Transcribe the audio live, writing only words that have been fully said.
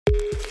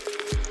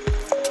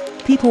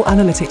People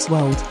Analytics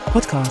World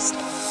podcast.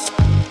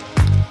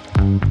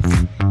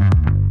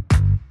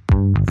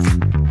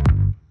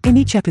 In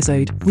each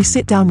episode, we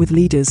sit down with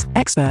leaders,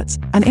 experts,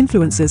 and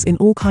influencers in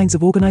all kinds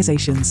of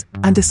organizations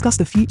and discuss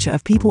the future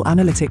of people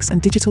analytics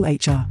and digital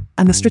HR,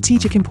 and the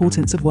strategic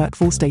importance of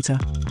workforce data.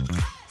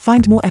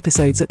 Find more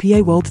episodes at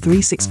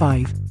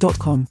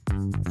paworld365.com.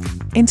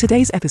 In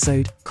today's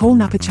episode, Cole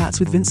Napper chats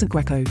with Vincent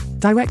Greco,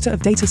 Director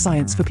of Data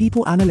Science for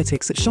People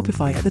Analytics at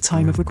Shopify at the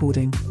time of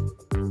recording.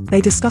 They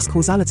discuss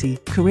causality,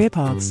 career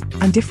paths,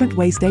 and different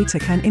ways data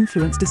can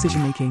influence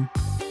decision-making.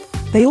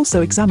 They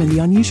also examine the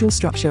unusual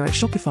structure at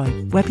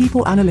Shopify, where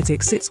people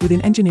analytics sits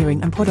within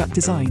engineering and product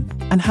design,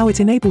 and how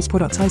it enables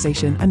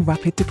productization and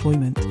rapid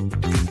deployment.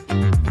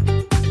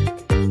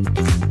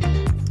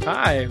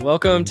 Hi,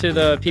 welcome to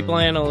the People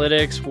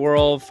Analytics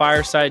World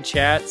Fireside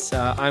Chats.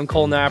 I'm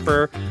Cole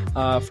Napper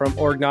from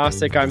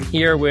Orgnostic. I'm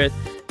here with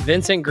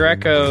Vincent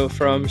Greco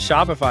from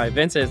Shopify.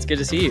 Vincent, it's good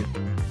to see you.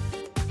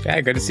 Yeah,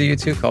 good to see you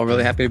too, Cole.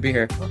 Really happy to be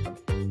here.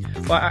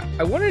 Well,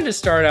 I wanted to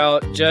start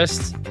out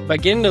just by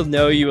getting to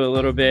know you a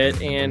little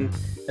bit. And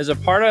as a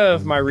part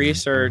of my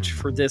research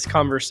for this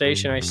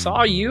conversation, I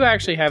saw you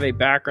actually have a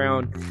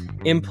background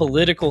in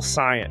political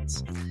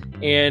science.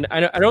 And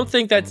I don't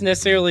think that's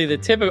necessarily the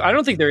typical, I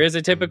don't think there is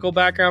a typical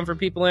background for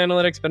people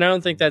analytics, but I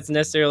don't think that's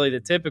necessarily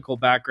the typical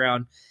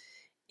background.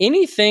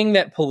 Anything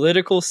that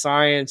political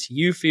science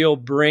you feel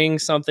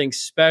brings something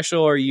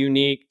special or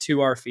unique to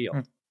our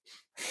field?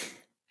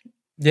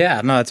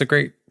 Yeah, no, that's a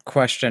great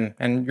question.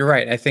 And you're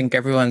right. I think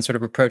everyone sort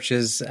of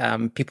approaches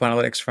people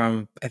analytics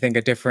from, I think,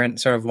 a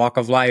different sort of walk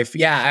of life.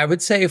 Yeah, I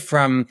would say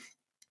from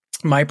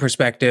my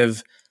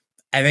perspective,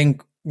 I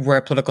think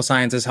where political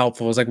science is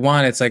helpful is like,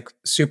 one, it's like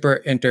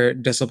super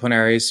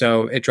interdisciplinary.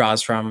 So it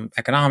draws from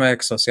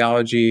economics,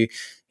 sociology,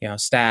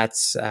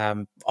 stats,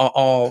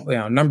 all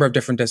number of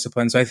different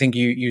disciplines. So I think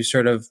you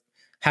sort of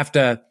have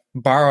to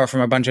borrow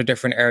from a bunch of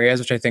different areas,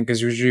 which I think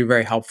is usually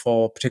very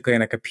helpful, particularly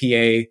in like a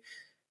PA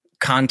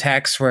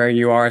context where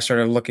you are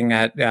sort of looking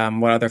at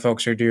what other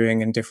folks are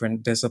doing in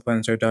different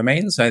disciplines or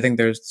domains. So I think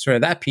there's sort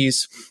of that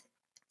piece.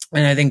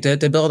 And I think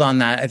to build on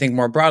that, I think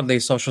more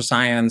broadly, social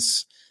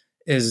science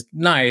is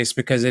nice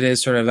because it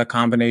is sort of a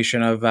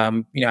combination of,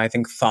 I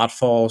think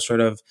thoughtful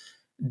sort of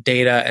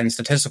data and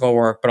statistical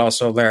work, but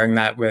also layering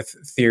that with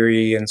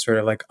theory and sort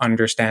of like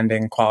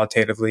understanding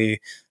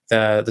qualitatively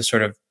the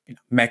sort of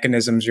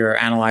mechanisms you're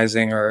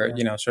analyzing or,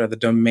 sort of the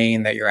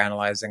domain that you're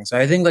analyzing. So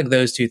I think like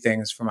those two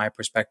things from my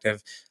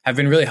perspective have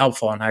been really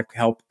helpful and have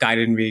helped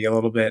guided me a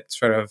little bit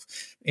sort of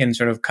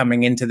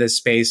coming into this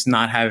space,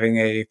 not having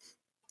a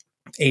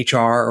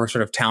HR or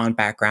sort of talent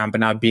background,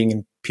 but now being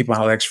in people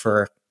analytics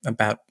for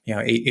about,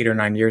 8 or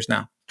 9 years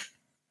now.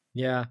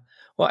 Yeah.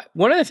 Well,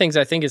 one of the things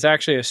I think is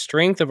actually a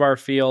strength of our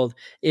field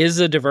is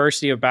the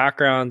diversity of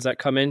backgrounds that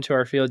come into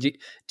our field. Do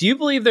you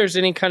believe there's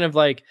any kind of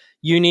like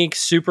unique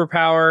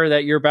superpower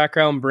that your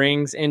background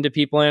brings into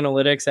people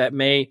analytics that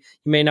you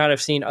may not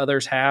have seen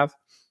others have?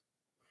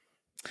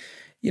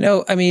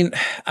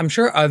 I'm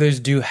sure others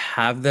do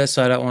have this,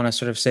 so I don't want to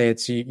sort of say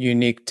it's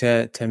unique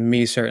to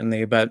me,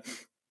 certainly. But,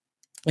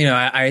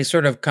 I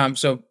sort of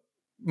so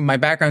my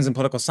background's in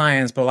political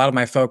science, but a lot of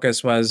my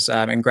focus was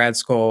in grad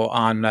school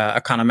on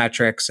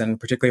econometrics and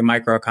particularly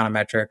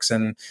microeconometrics.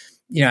 And,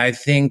 I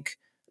think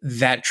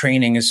that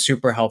training is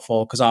super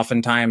helpful because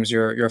oftentimes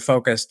you're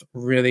focused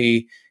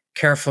really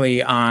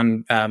carefully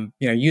on,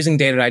 using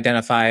data to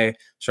identify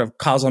sort of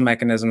causal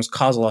mechanisms,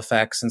 causal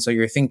effects. And so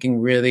you're thinking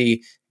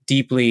really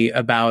deeply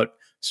about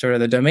sort of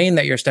the domain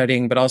that you're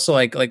studying, but also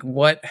like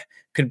what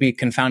could be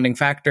confounding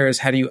factors?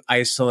 How do you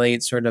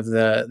isolate sort of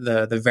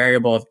the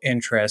variable of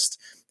interest?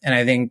 And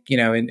I think,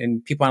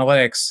 in people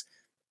analytics,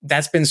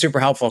 that's been super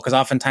helpful because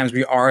oftentimes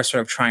we are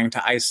sort of trying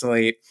to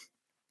isolate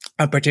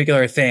a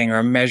particular thing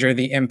or measure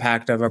the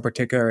impact of a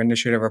particular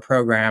initiative or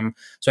program.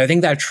 So I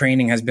think that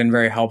training has been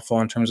very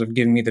helpful in terms of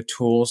giving me the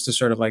tools to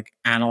sort of like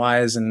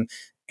analyze and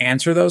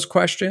answer those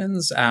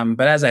questions.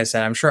 But as I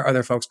said, I'm sure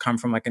other folks come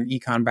from like an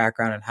econ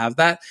background and have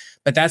that,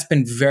 but that's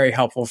been very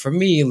helpful for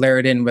me,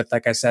 layered in with,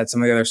 like I said,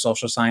 some of the other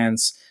social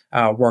science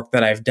work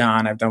that I've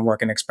done. I've done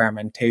work in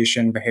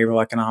experimentation,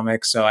 behavioral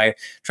economics. So I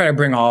try to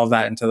bring all of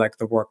that into like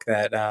the work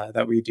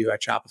that we do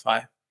at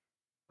Shopify.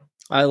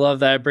 I love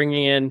that,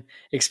 bringing in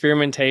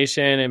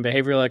experimentation and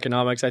behavioral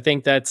economics. I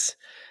think that's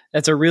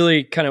a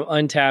really kind of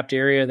untapped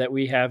area that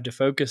we have to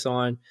focus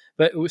on.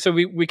 But so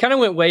we kind of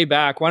went way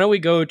back. Why don't we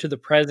go to the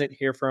present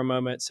here for a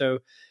moment? So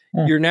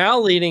You're now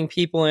leading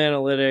people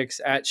analytics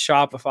at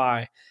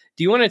Shopify.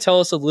 Do you want to tell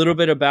us a little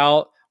bit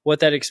about what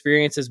that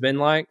experience has been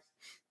like?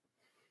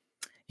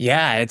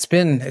 Yeah, it's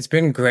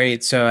been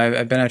great. So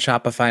I've been at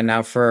Shopify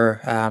now for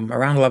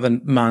around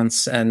 11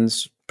 months. And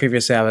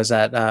previously I was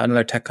at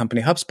another tech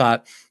company,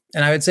 HubSpot.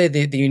 And I would say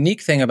the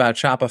unique thing about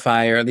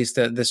Shopify, or at least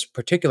this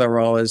particular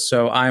role, is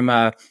so I'm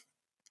a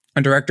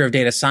director of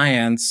data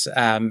science,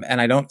 and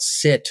I don't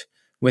sit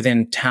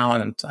within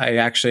talent, I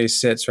actually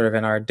sit sort of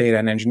in our data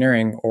and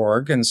engineering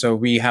org. And so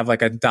we have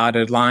like a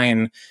dotted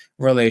line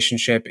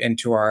relationship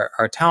into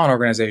our talent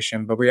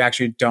organization, but we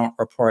actually don't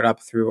report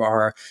up through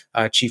our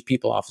chief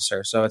people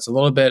officer. So it's a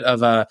little bit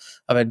of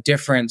a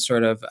different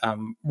sort of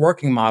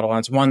working model. And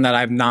it's one that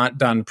I've not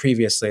done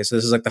previously. So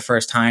this is like the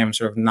first time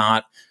sort of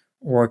not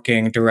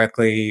working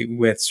directly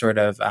with sort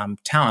of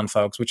talent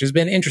folks, which has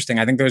been interesting.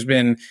 I think there's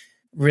been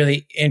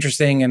really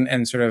interesting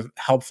and sort of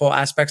helpful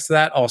aspects to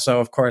that. Also,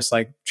 of course,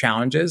 like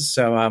challenges.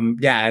 So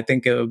yeah, I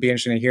think it would be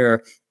interesting to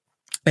hear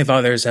if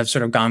others have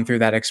sort of gone through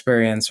that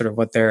experience, sort of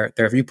what their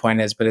viewpoint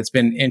is. But it's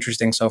been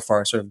interesting so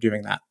far, sort of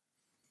doing that.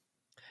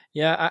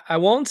 Yeah, I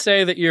won't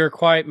say that you're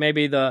quite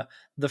maybe the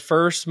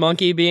first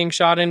monkey being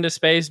shot into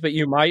space, but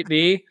you might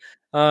be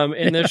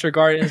in this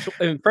regard.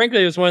 And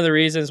frankly, it was one of the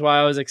reasons why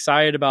I was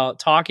excited about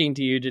talking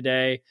to you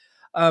today.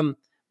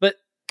 But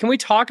can we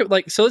talk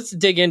so let's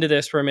dig into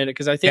this for a minute,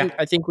 because I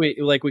think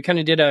we kind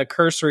of did a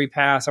cursory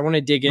pass. I want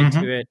to dig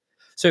into it.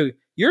 So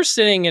you're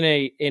sitting in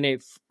a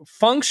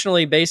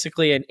functionally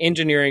basically an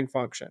engineering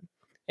function,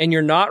 and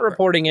you're not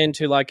reporting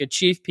into like a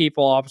chief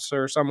people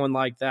officer or someone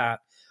like that.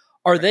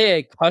 Are they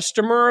a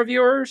customer of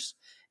yours?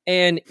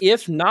 And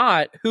if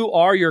not, who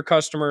are your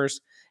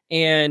customers?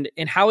 And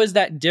how is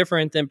that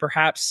different than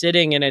perhaps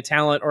sitting in a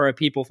talent or a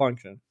people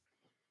function?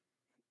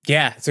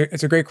 Yeah,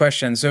 it's a great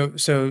question. So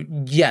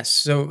yes,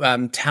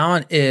 so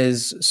talent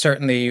is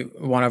certainly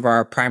one of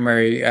our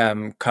primary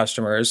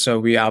customers. So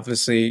we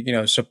obviously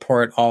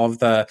support all of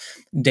the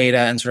data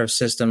and sort of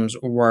systems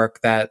work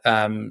that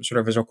sort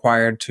of is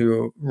required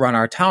to run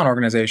our talent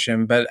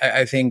organization. But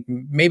I think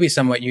maybe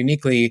somewhat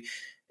uniquely,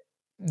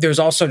 there's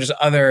also just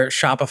other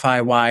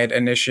Shopify-wide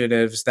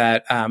initiatives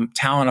that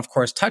talent, of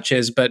course,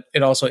 touches, but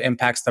it also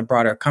impacts the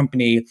broader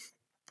company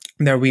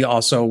that we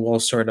also will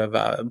sort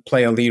of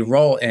play a lead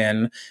role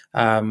in.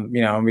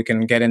 And we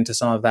can get into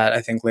some of that,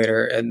 I think,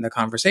 later in the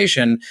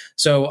conversation.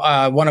 So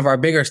one of our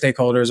bigger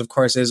stakeholders, of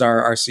course, is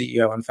our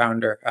CEO and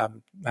founder,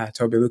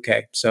 Toby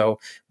Luque. So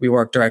we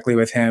work directly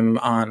with him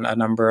on a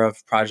number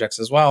of projects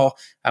as well.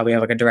 We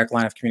have like a direct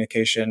line of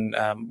communication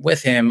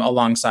with him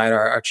alongside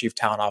our chief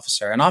talent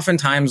officer. And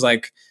oftentimes,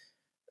 like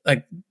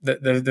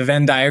the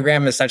Venn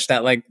diagram is such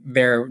that like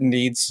their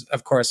needs,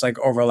 of course, like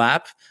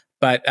overlap,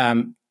 but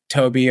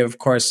Toby, of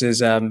course,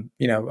 is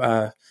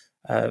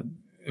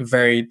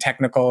very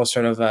technical,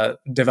 sort of a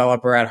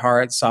developer at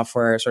heart,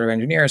 software sort of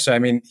engineer. So I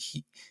mean,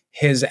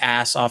 his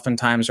asks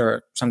oftentimes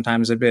are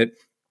sometimes a bit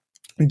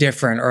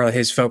different, or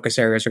his focus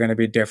areas are going to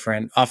be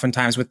different,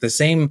 oftentimes with the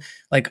same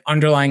like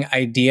underlying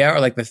idea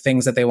or like the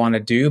things that they want to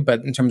do,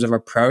 but in terms of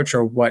approach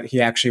or what he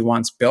actually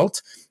wants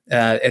built,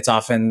 it's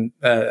often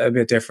a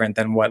bit different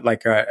than what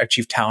like a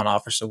chief talent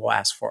officer will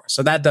ask for.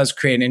 So that does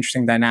create an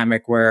interesting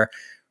dynamic where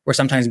we're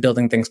sometimes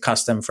building things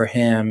custom for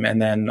him, and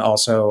then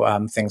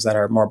also things that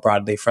are more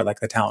broadly for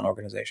like the talent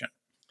organization.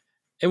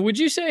 And would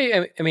you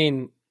say, I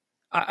mean,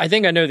 I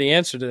think I know the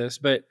answer to this,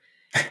 but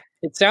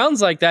it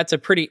sounds like that's a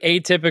pretty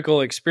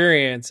atypical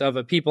experience of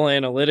a people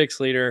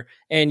analytics leader.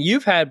 And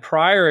you've had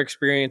prior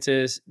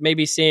experiences,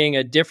 maybe seeing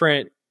a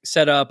different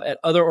setup at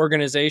other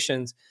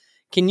organizations.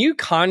 Can you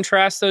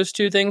contrast those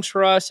two things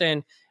for us?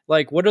 And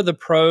like, what are the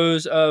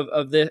pros of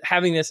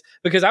having this?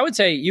 Because I would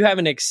say you have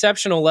an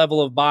exceptional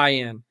level of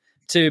buy-in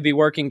to be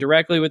working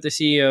directly with the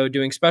CEO,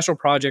 doing special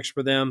projects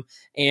for them,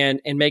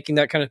 and making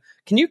that kind of.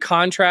 Can you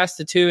contrast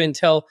the two and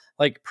tell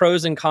like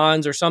pros and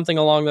cons or something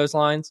along those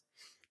lines?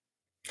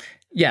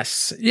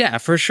 Yes, yeah,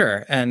 for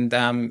sure, and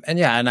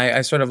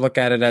I sort of look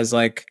at it as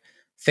like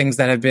things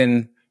that have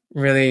been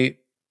really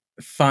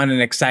fun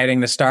and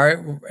exciting to start,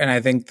 and I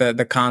think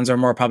the cons are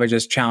more probably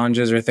just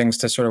challenges or things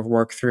to sort of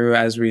work through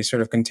as we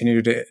sort of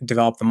continue to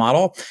develop the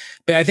model.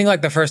 But I think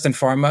like the first and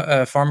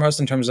foremost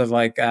in terms of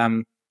like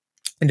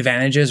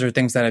advantages or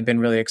things that have been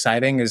really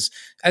exciting is,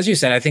 as you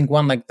said, I think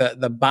one, like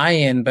the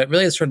buy-in, but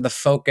really sort of the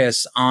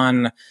focus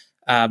on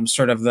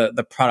sort of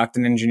the product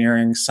and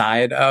engineering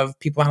side of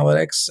people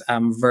analytics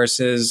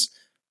versus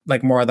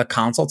like more of the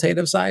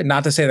consultative side.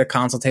 Not to say the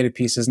consultative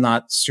piece is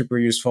not super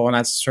useful, and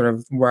that's sort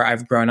of where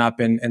I've grown up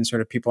in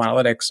sort of people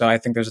analytics. So I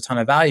think there's a ton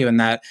of value in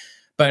that.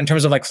 But in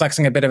terms of like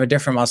flexing a bit of a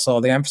different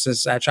muscle, the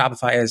emphasis at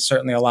Shopify is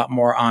certainly a lot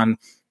more on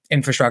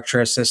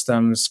infrastructure,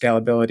 systems,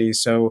 scalability.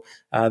 So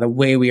the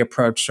way we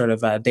approach sort of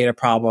data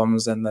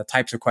problems and the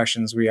types of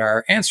questions we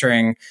are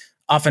answering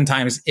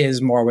oftentimes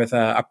is more with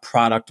a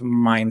product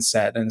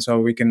mindset. And so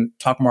we can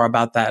talk more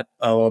about that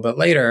a little bit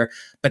later.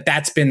 But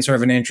that's been sort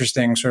of an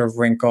interesting sort of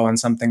wrinkle and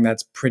something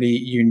that's pretty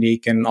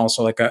unique, and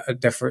also like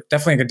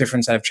definitely a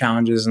different set of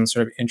challenges and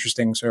sort of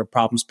interesting sort of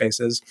problem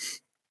spaces.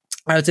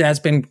 I would say that's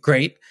been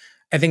great.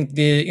 I think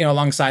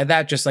alongside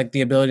that, just like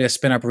the ability to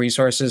spin up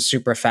resources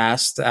super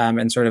fast,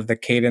 and sort of the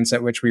cadence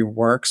at which we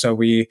work. So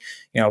we,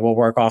 we'll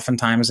work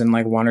oftentimes in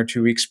like 1 or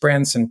 2 week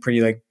sprints and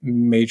pretty like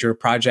major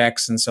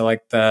projects. And so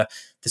like the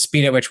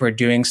speed at which we're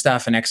doing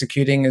stuff and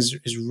executing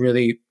is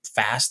really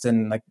fast,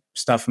 and like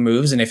stuff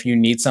moves. And if you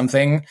need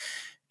something,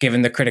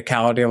 given the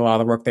criticality of a lot of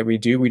the work that we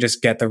do, we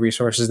just get the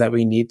resources that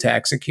we need to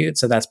execute.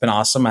 So that's been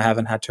awesome. I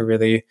haven't had to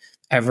really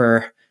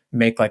ever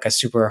make like a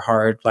super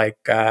hard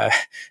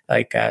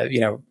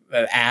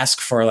ask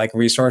for like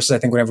resources. I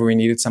think whenever we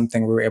needed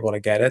something, we were able to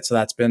get it. So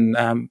that's been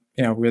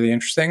really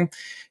interesting.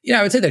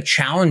 I would say the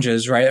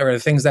challenges, right, or the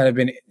things that have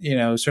been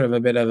sort of a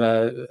bit of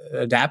a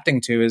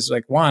adapting to is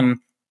like, one,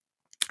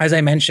 as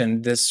I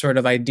mentioned, this sort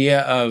of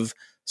idea of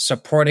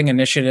supporting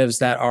initiatives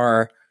that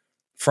are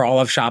for all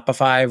of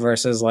Shopify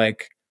versus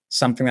like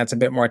something that's a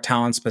bit more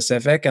talent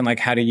specific, and like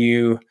how do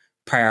you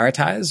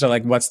prioritize, or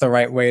like what's the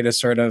right way to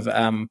sort of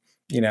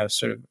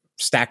sort of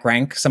stack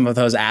rank some of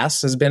those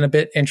asks has been a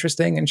bit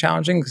interesting and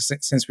challenging,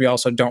 since we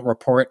also don't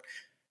report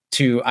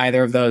to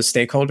either of those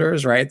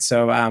stakeholders, right?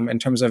 So in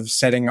terms of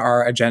setting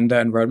our agenda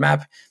and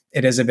roadmap,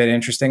 it is a bit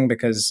interesting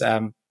because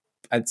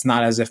it's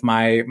not as if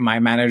my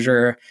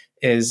manager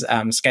is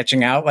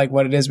sketching out like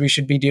what it is we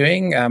should be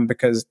doing,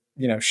 because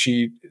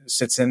she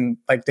sits in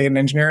like data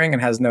engineering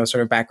and has no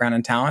sort of background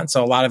in talent.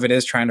 So a lot of it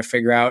is trying to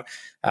figure out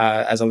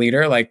as a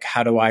leader, like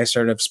how do I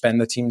sort of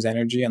spend the team's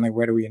energy and like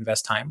where do we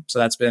invest time? So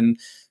that's been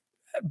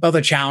both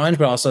a challenge,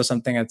 but also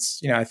something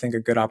that's I think a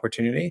good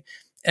opportunity.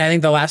 And I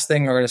think the last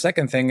thing, or the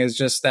second thing, is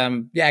just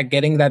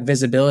getting that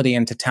visibility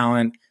into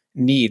talent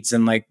needs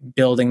and like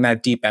building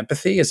that deep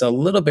empathy is a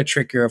little bit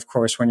trickier, of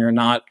course, when you're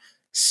not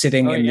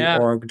sitting in the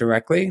org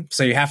directly.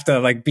 So you have to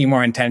like be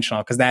more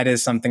intentional, because that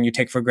is something you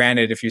take for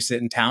granted if you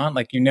sit in talent.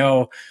 Like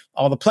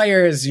all the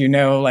players,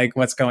 like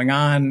what's going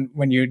on.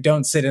 When you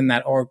don't sit in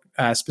that org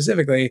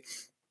specifically,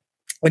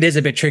 it is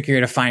a bit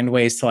trickier to find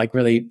ways to like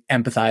really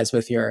empathize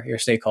with your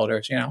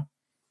stakeholders.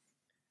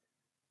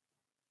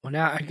 Well,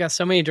 now I got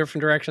so many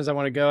different directions I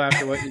want to go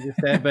after what you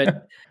just said,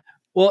 but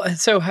well,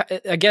 so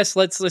I guess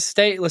let's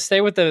stay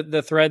with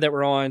the thread that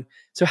we're on.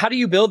 So how do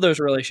you build those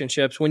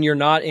relationships when you're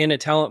not in a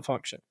talent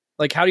function?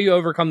 Like, how do you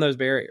overcome those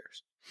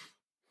barriers?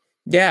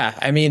 Yeah,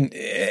 I mean,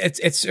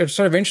 it's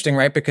sort of interesting,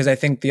 right? Because I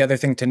think the other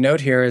thing to note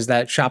here is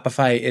that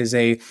Shopify is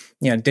a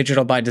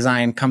digital by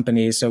design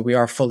company, so we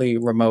are fully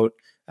remote.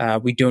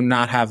 We do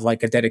not have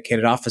like a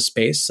dedicated office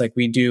space. Like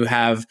we do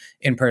have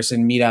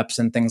in-person meetups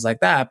and things like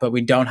that, but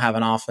we don't have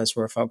an office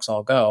where folks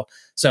all go.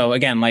 So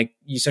again, like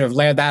you sort of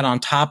layer that on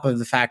top of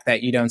the fact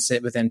that you don't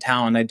sit within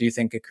talent. I do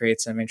think it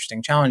creates some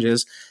interesting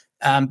challenges.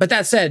 But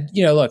that said,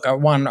 look,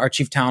 our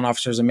chief talent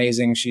officer is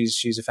amazing.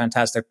 She's a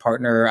fantastic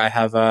partner. I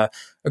have a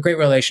great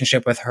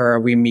relationship with her.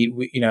 We meet,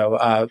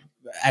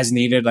 as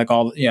needed, like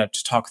all,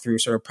 to talk through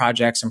sort of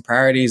projects and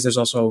priorities. There's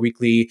also a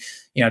weekly,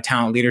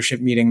 talent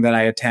leadership meeting that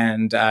I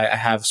attend. I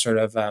have sort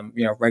of,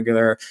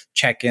 regular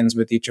check-ins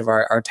with each of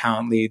our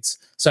talent leads.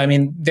 So, I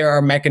mean, there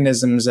are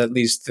mechanisms, at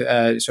least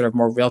sort of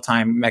more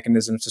real-time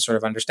mechanisms to sort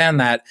of understand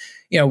that.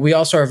 We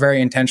also are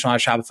very intentional at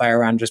Shopify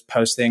around just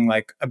posting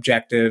like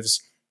objectives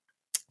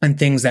and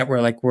things that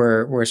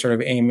we're sort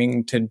of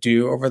aiming to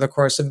do over the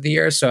course of the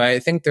year. So I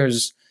think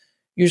there's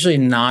usually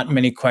not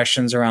many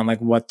questions around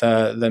like what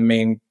the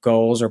main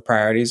goals or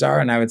priorities are.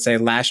 And I would say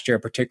last year,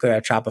 particularly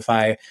at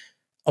Shopify,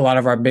 a lot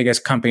of our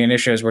biggest company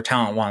initiatives were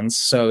talent ones.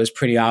 So it was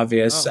pretty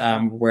obvious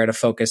where to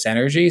focus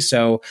energy.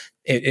 So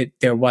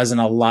there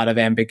wasn't a lot of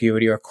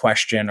ambiguity or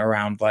question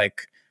around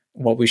like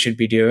what we should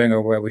be doing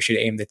or where we should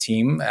aim the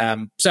team.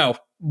 So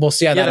we'll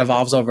see how that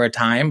evolves over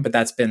time, but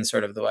that's been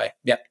sort of the way.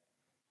 Yep.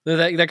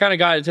 That kind of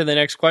got into the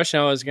next question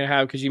I was going to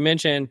have, because you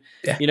mentioned,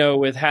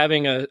 with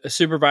having a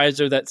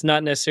supervisor that's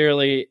not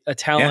necessarily a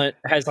talent,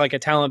 has like a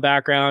talent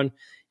background.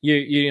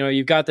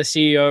 You've got the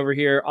CEO over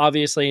here,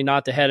 obviously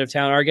not the head of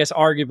talent, or I guess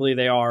arguably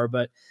they are,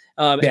 but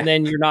and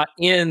then you're not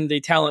in the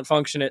talent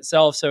function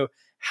itself. So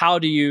how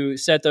do you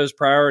set those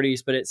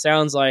priorities? But it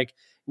sounds like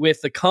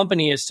with the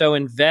company is so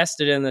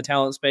invested in the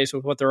talent space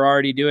with what they're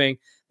already doing,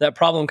 that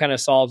problem kind of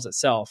solves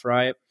itself,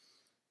 right?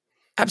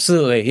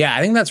 Absolutely. Yeah,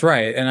 I think that's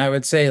right. And I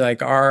would say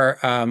like our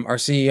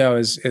CEO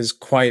is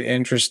quite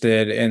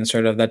interested in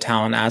sort of the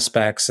talent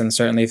aspects and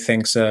certainly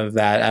thinks of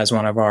that as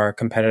one of our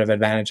competitive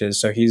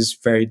advantages. So he's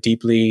very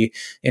deeply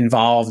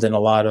involved in a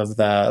lot of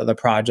the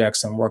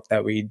projects and work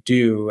that we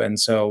do. And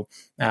so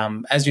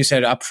as you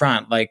said up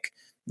front, like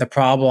the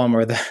problem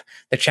or the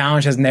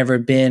challenge has never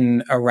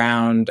been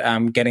around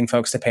getting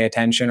folks to pay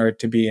attention or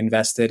to be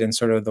invested in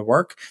sort of the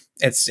work.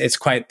 It's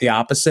quite the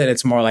opposite.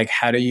 It's more like,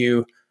 how do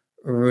you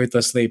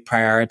ruthlessly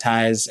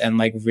prioritize and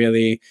like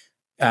really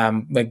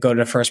like go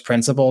to first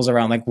principles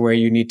around like where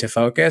you need to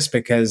focus,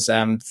 because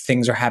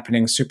things are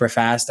happening super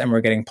fast and we're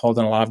getting pulled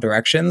in a lot of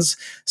directions.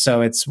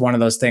 So it's one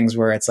of those things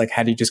where it's like,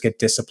 how do you just get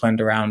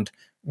disciplined around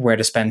where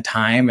to spend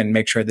time and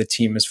make sure the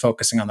team is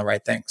focusing on the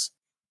right things?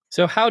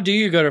 So how do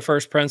you go to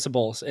first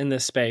principles in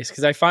this space?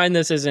 Because I find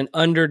this is an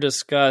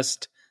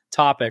under-discussed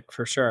topic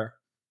for sure.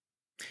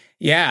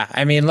 Yeah,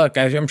 I mean, look,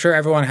 I'm sure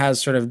everyone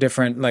has sort of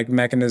different like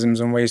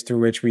mechanisms and ways through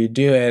which we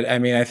do it. I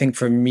mean, I think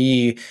for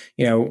me,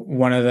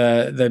 one of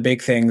the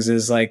big things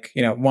is like,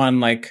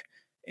 one, like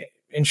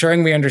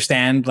ensuring we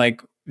understand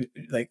like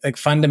like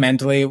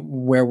fundamentally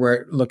where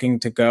we're looking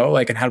to go,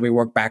 like, and how do we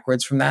work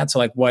backwards from that? So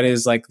like, what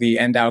is like the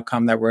end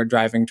outcome that we're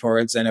driving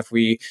towards? And if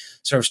we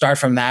sort of start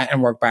from that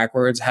and work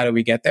backwards, how do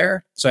we get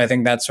there? So I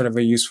think that's sort of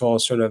a useful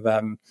sort of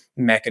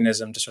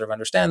mechanism to sort of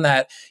understand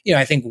that.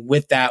 I think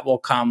with that will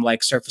come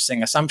like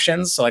surfacing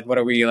assumptions. So like, what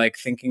are we like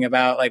thinking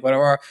about? Like, what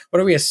are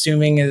we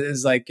assuming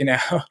is like,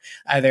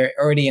 either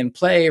already in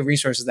play,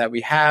 resources that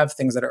we have,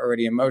 things that are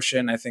already in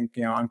motion. I think,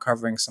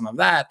 uncovering some of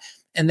that.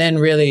 And then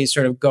really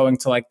sort of going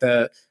to like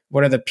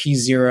what are the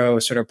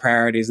P0 sort of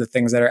priorities, the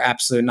things that are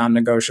absolute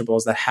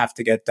non-negotiables that have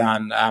to get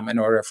done in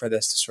order for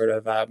this to sort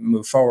of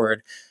move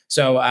forward.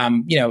 So,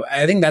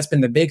 I think that's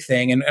been the big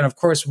thing. And of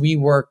course, we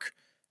work,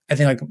 I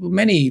think like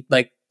many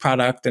like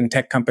product and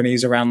tech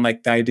companies around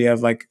like the idea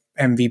of like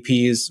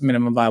MVPs,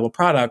 minimum viable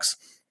products.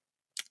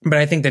 But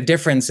I think the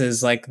difference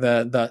is like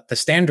the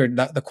standard,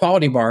 the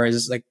quality bar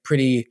is like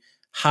pretty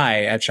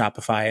high at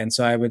Shopify. And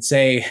so I would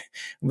say,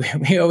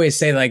 we always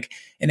say like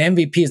an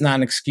MVP is not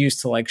an excuse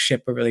to like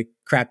ship a really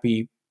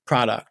crappy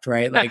product,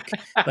 right? Like,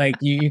 like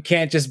you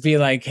can't just be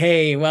like,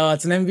 hey, well,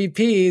 it's an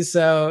MVP.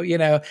 So,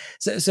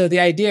 so the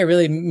idea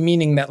really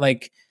meaning that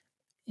like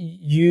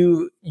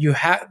you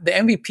have the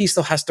MVP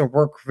still has to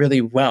work really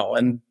well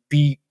and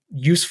be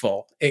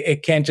useful.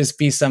 It can't just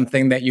be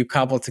something that you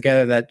cobble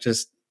together that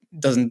just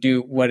doesn't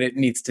do what it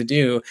needs to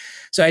do.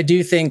 So I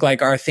do think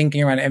like our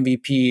thinking around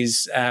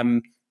MVPs,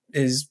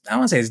 is, I don't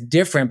want to say it's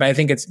different, but I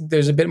think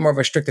there's a bit more of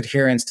a strict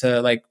adherence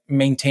to like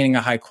maintaining a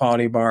high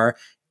quality bar,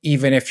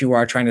 even if you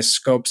are trying to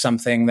scope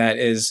something that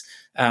is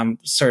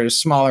sort of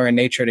smaller in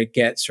nature to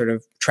get sort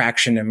of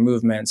traction and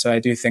movement. So I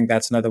do think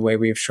that's another way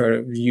we've sort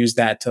of used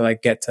that to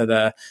like get to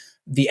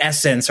the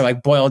essence, or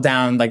like boil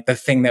down like the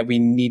thing that we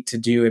need to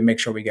do and make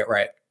sure we get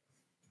right.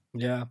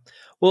 Yeah.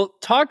 Well,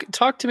 talk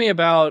to me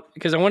about,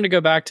 because I wanted to go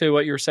back to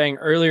what you were saying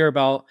earlier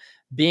about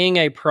being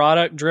a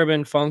product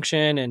driven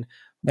function and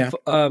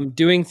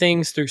doing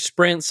things through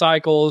sprint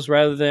cycles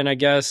rather than, I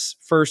guess,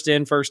 first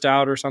in, first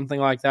out or something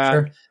like that.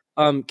 Sure.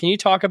 Can you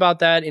talk about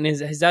that? And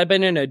has that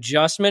been an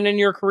adjustment in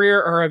your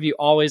career, or have you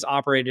always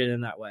operated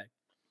in that way?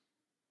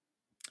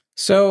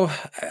 So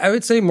I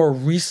would say more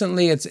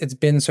recently, it's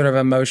been sort of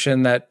a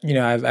motion that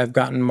I've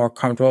gotten more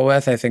comfortable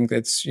with. I think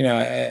it's I'm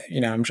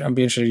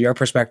being interested in your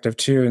perspective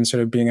too, and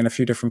sort of being in a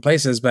few different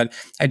places. But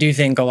I do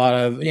think a lot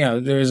of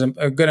there's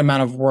a good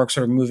amount of work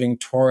sort of moving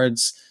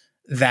towards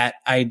that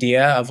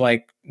idea of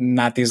like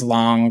not these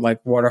long like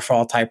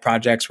waterfall type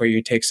projects where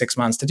you take 6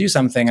 months to do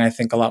something. And I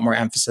think a lot more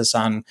emphasis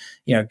on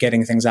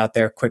getting things out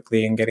there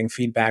quickly and getting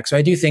feedback. So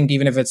I do think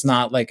even if it's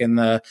not like in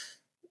the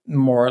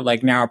more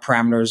like narrow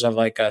parameters of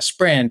like a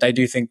sprint, I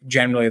do think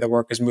generally the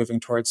work is moving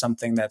towards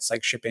something that's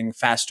like shipping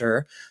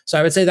faster. So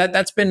I would say that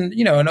that's been,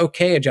 an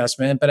okay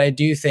adjustment. But I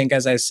do think,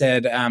 as I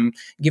said,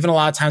 given a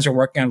lot of times we're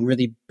working on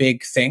really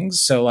big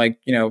things. So like,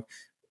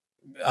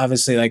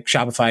 obviously like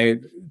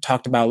Shopify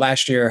talked about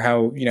last year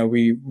how,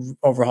 we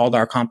overhauled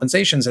our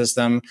compensation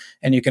system,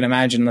 and you can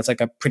imagine that's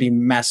like a pretty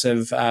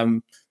massive,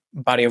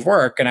 body of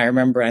work. And I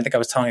remember, I think I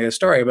was telling you the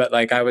story, but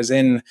like I was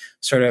in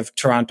sort of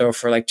Toronto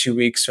for like 2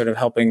 weeks, sort of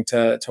helping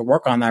to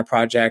work on that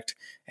project.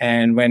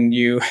 And when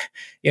you,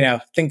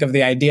 think of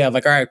the idea of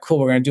like, all right, cool,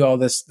 we're going to do all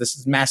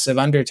this massive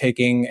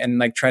undertaking and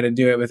like try to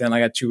do it within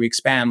like a 2 week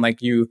span,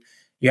 like you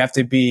have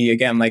to be,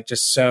 again, like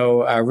just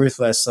so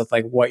ruthless of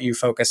like what you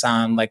focus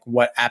on, like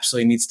what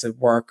absolutely needs to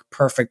work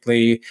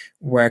perfectly,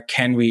 where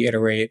can we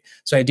iterate.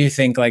 So I do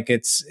think like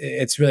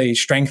it's really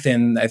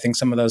strengthened, I think,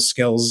 some of those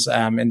skills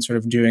in sort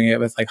of doing it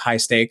with like high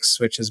stakes,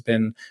 which has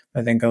been,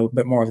 I think, a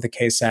bit more of the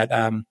case at,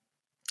 at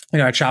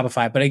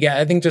Shopify. But again,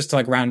 I think just to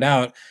like round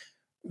out,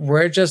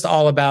 we're just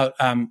all about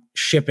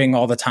shipping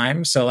all the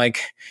time. So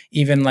like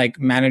even like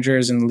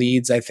managers and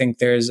leads, I think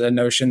there's a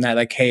notion that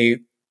like,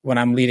 hey, when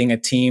I'm leading a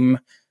team,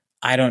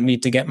 I don't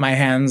need to get my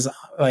hands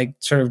like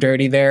sort of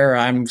dirty there.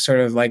 I'm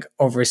sort of like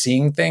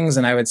overseeing things.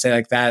 And I would say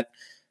like that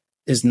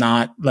is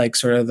not like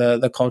sort of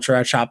the culture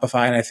at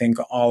Shopify. And I think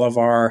all of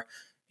our,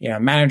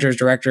 managers,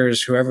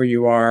 directors, whoever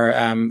you are,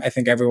 I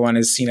think everyone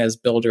is seen as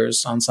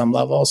builders on some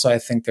level. So I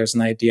think there's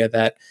an idea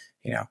that,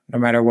 no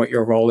matter what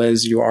your role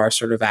is, you are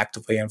sort of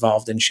actively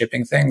involved in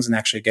shipping things and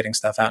actually getting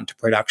stuff out into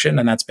production.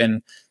 And that's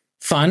been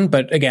fun.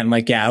 But again,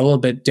 like, yeah, a little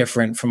bit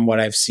different from what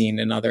I've seen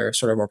in other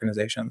sort of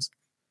organizations.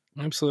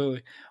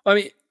 Absolutely. I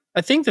mean,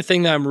 I think the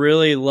thing that I'm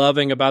really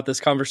loving about this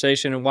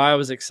conversation and why I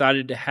was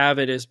excited to have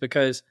it is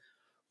because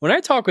when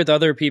I talk with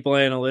other people,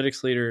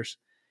 analytics leaders,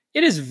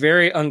 it is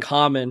very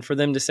uncommon for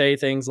them to say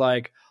things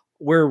like,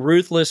 we're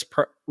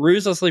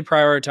ruthlessly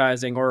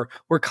prioritizing, or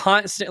we're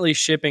constantly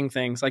shipping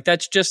things. Like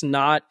that's just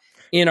not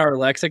in our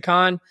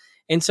lexicon.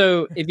 And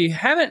so if you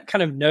haven't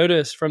kind of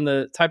noticed from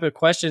the type of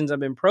questions I've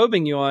been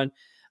probing you on,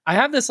 I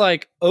have this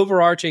like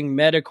overarching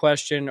meta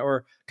question,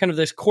 or kind of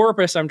this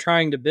corpus I'm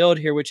trying to build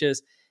here, which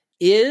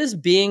is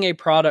being a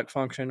product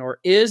function, or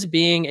is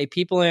being a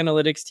people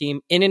analytics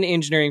team in an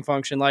engineering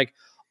function, like,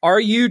 are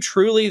you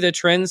truly the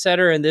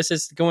trendsetter and this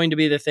is going to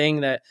be the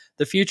thing that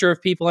the future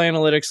of people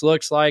analytics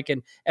looks like,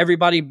 and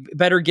everybody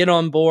better get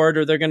on board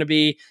or they're going to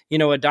be,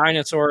 a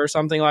dinosaur or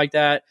something like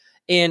that?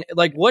 And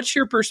like, what's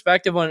your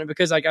perspective on it?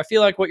 Because like, I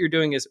feel like what you're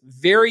doing is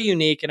very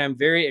unique and I'm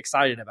very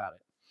excited about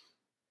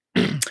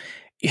it.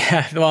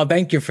 Yeah, well,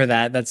 thank you for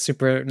that. That's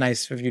super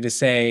nice of you to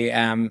say.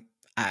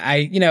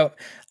 You know,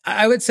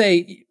 I would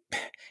say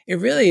it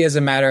really is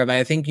a matter of,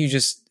 I think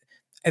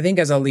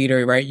as a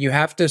leader, right, you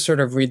have to sort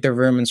of read the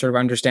room and sort of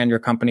understand your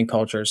company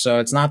culture. So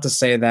it's not to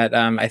say that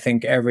I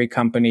think every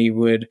company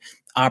would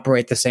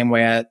operate the same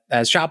way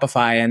as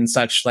Shopify and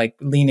such, like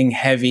leaning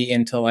heavy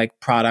into like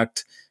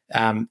product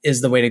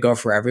is the way to go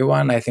for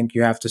everyone. I think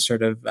you have to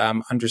sort of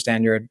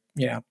understand your,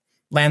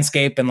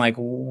 landscape and like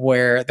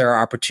where there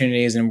are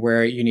opportunities and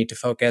where you need to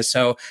focus.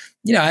 So,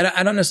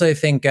 I don't necessarily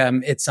think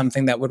it's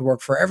something that would work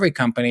for every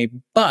company.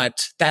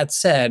 But that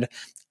said,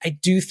 I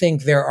do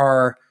think there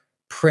are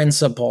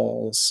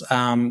principles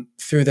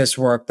through this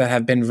work that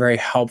have been very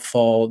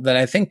helpful that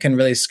I think can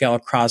really scale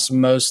across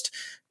most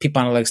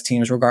people analytics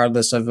teams,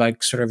 regardless of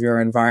like sort of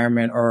your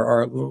environment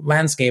or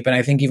landscape. And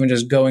I think even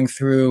just going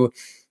through,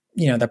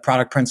 the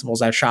product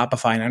principles at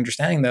Shopify and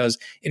understanding those,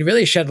 it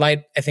really shed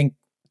light, I think,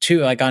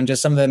 too, like on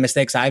just some of the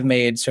mistakes I've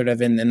made sort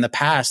of in the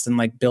past and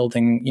like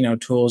building,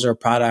 tools or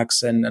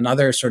products and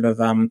other sort of,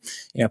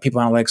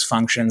 people analytics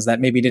functions that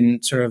maybe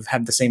didn't sort of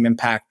have the same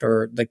impact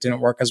or like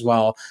didn't work as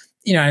well.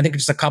 I think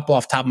just a couple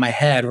off the top of my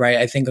head, right?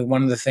 I think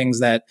one of the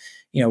things that,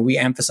 we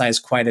emphasize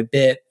quite a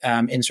bit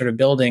in sort of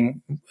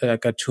building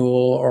like a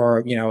tool or,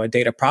 a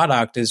data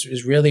product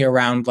is really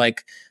around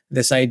like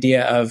this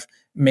idea of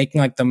making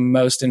like the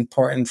most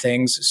important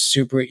things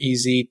super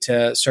easy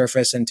to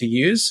surface and to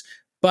use,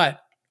 but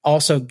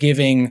also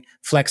giving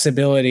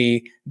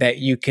flexibility that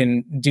you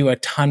can do a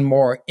ton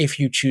more if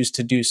you choose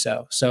to do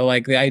so. So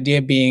like the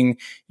idea being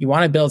you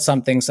want to build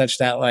something such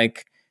that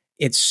like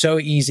it's so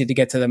easy to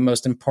get to the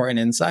most important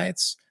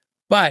insights,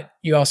 but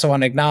you also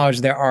want to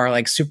acknowledge there are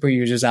like super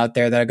users out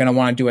there that are going to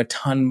want to do a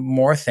ton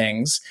more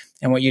things.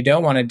 And what you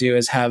don't want to do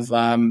is have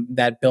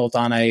that built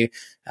on a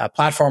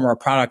platform or a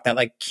product that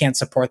like can't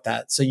support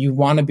that. So you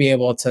want to be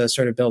able to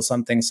sort of build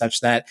something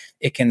such that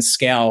it can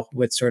scale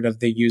with sort of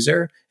the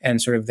user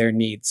and sort of their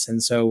needs.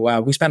 And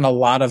so we spend a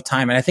lot of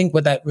time. And I think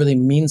what that really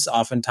means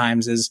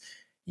oftentimes is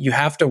you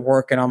have to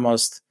work and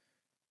almost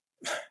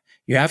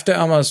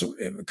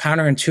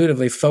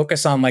counterintuitively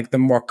focus on like the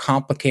more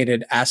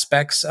complicated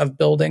aspects of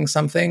building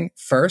something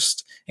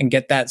first and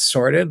get that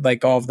sorted,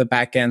 like all of the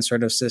back end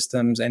sort of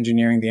systems,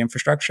 engineering, the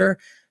infrastructure,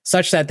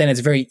 such that then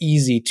it's very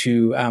easy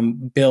to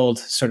build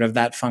sort of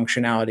that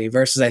functionality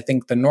versus I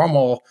think the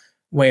normal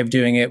way of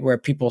doing it where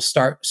people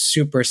start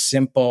super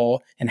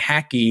simple and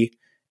hacky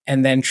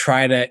and then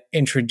try to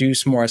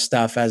introduce more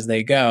stuff as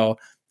they go.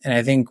 And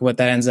I think what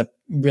that ends up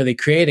really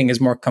creating is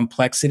more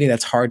complexity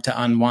that's hard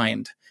to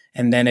unwind.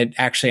 And then it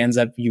actually ends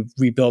up, you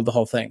rebuild the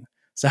whole thing.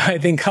 So I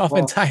think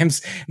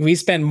oftentimes we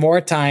spend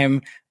more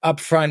time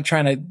upfront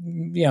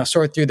trying to,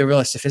 sort through the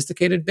really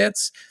sophisticated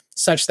bits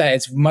such that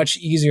it's much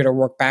easier to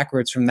work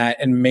backwards from that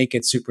and make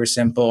it super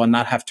simple and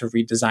not have to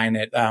redesign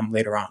it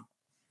later on.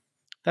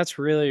 That's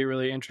really,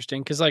 really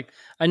interesting. Cause like,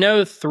 I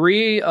know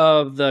 3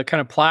 of the kind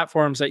of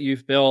platforms that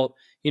you've built,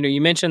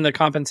 you mentioned the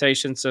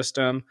compensation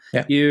system.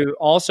 Yeah. You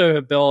also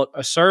have built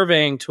a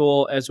surveying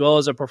tool as well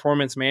as a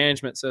performance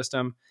management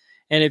system.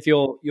 And if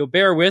you'll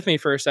bear with me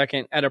for a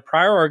second, at a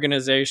prior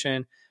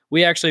organization,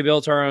 we actually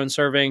built our own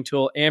surveying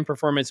tool and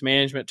performance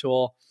management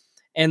tool.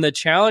 And the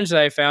challenge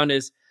that I found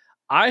is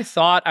I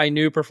thought I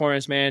knew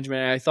performance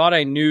management and I thought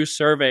I knew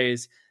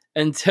surveys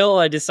until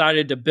I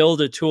decided to build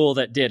a tool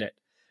that did it.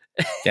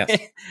 Yes.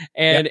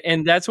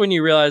 And that's when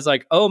you realize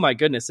like, oh my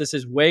goodness, this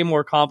is way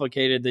more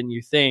complicated than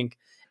you think.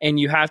 And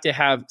you have to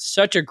have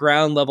such a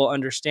ground level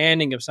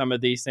understanding of some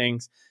of these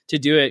things to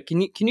do it.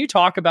 Can you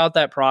talk about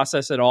that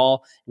process at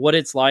all? What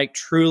it's like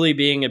truly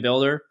being a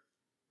builder?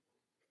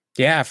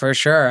 Yeah, for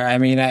sure. I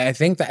mean, I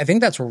think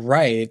that's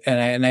right,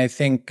 and I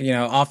think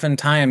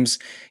oftentimes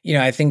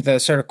I think the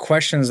sort of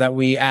questions that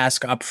we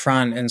ask up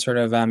front and sort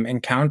of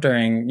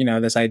encountering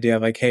this idea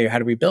of like, hey, how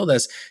do we build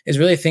this? Is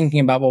really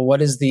thinking about, well,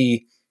 what is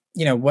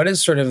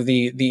sort of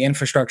the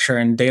infrastructure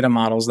and data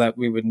models that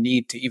we would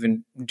need to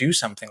even do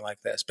something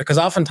like this? Because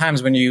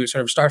oftentimes when you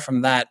sort of start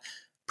from that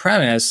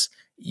premise,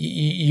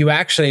 you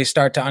actually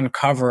start to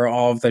uncover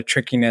all of the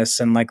trickiness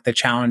and like the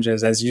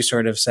challenges, as you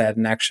sort of said,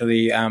 and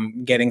actually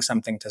getting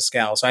something to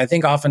scale. So I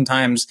think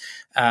oftentimes,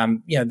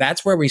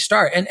 that's where we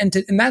start.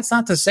 And that's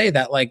not to say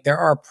that like there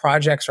are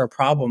projects or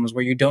problems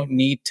where you don't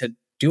need to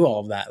do all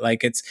of that.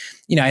 Like it's,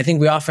 I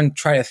think we often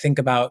try to think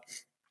about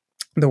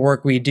the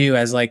work we do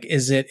as like,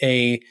 is it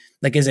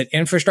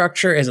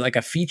infrastructure? Is it like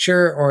a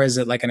feature or is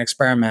it like an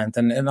experiment?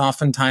 And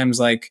oftentimes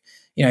like,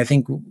 I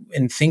think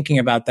in thinking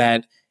about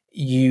that,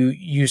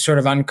 you sort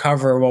of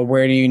uncover, well,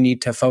 where do you need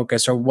to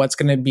focus or what's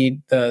going to be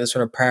the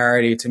sort of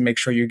priority to make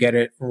sure you get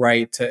it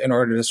right in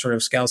order to sort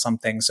of scale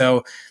something.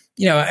 So,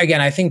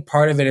 again, I think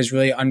part of it is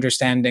really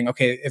understanding,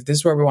 okay, if this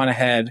is where we want to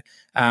head,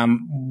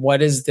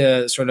 what is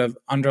the sort of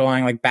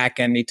underlying like back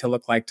end need to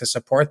look like to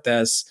support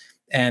this?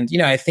 And,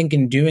 I think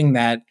in doing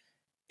that,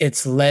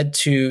 it's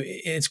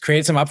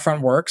created some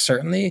upfront work,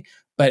 certainly,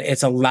 but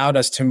it's allowed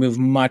us to move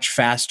much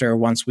faster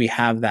once we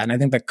have that. And I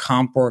think the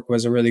comp work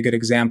was a really good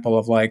example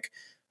of like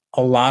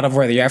a lot of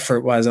where the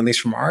effort was, at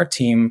least from our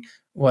team,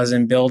 was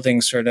in building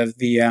sort of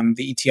the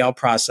ETL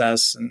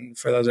process. And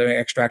for those that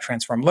extract,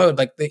 transform, load,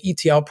 like the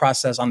ETL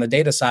process on the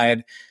data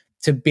side,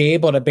 to be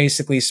able to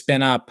basically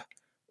spin up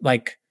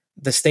like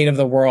the state of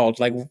the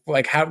world,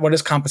 like how, what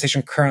does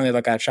compensation currently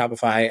look at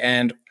Shopify,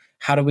 and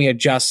how do we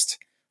adjust?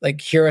 Like,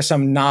 here are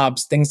some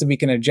knobs, things that we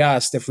can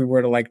adjust if we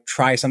were to like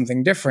try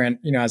something different,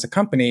 you know, as a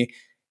company.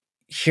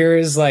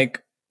 Here's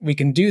like, we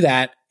can do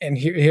that. And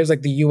here's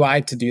like the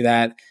UI to do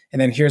that. And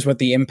then here's what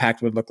the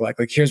impact would look like.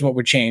 Like, here's what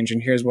would change.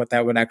 And here's what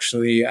that would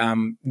actually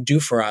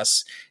do for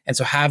us. And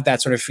so have that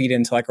sort of feed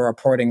into like a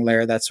reporting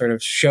layer that sort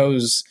of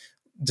shows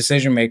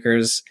decision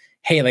makers,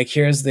 hey, like,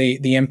 here's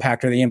the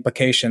impact or the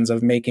implications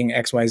of making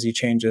XYZ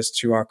changes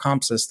to our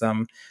comp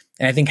system.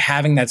 And I think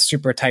having that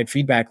super tight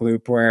feedback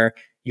loop where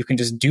you can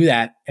just do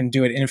that and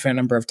do it an infinite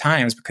number of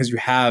times because you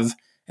have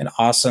an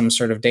awesome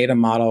sort of data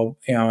model,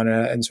 you know,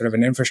 and sort of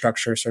an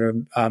infrastructure sort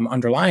of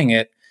underlying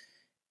it,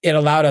 it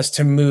allowed us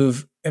to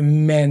move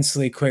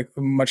immensely quick,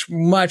 much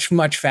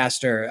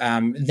faster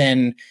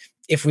than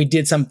if we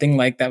did something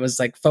like that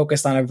was like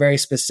focused on a very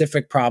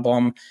specific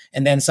problem.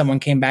 And then someone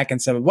came back and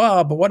said,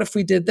 well, but what if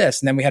we did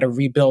this? And then we had to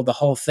rebuild the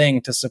whole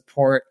thing to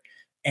support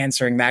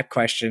answering that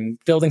question.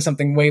 Building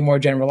something way more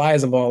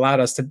generalizable allowed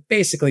us to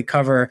basically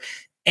cover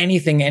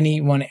anything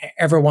anyone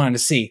ever wanted to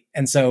see.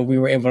 And so we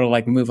were able to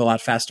like move a lot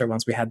faster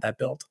once we had that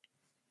built.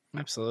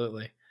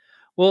 Absolutely.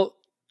 Well,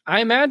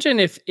 I imagine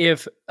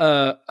if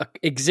a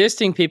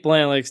existing people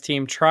analytics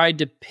team tried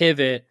to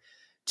pivot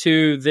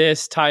to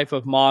this type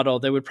of model,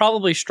 they would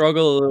probably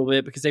struggle a little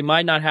bit because they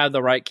might not have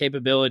the right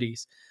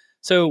capabilities.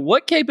 So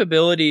what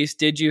capabilities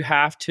did you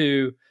have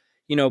to,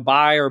 you know,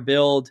 buy or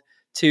build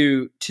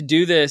to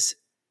do this,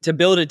 to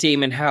build a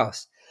team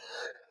in-house?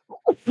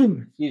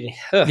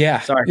 Yeah.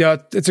 Sorry. Yeah.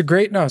 It's a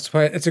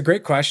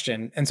great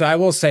question. And so I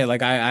will say,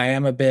 like, I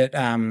am a bit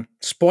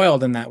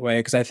spoiled in that way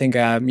because I think,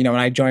 you know,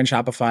 when I joined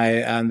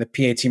Shopify, the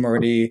PA team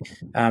already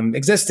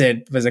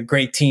existed. It was a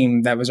great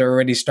team that was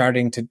already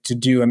starting to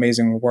do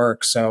amazing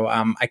work. So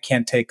I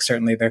can't take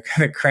certainly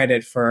the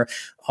credit for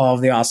all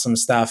of the awesome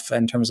stuff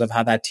in terms of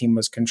how that team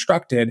was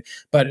constructed.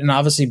 But in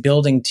obviously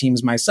building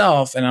teams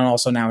myself, and I'm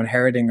also now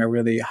inheriting a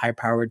really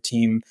high-powered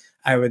team,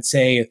 I would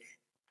say,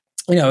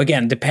 you know,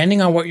 again, depending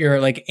on what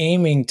you're like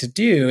aiming to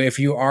do, if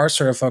you are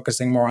sort of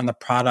focusing more on the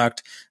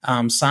product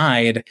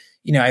side,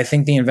 you know, I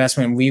think the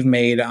investment we've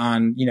made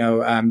on, you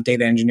know,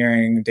 data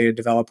engineering, data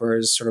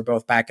developers, sort of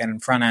both back end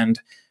and front end,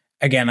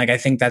 again, like I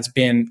think that's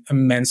been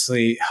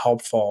immensely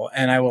helpful.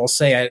 And I will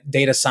say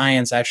data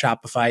science at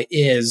Shopify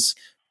is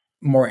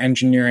more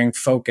engineering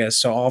focused.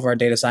 So all of our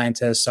data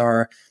scientists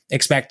are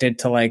expected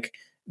to like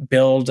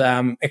build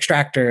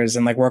extractors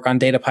and like work on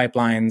data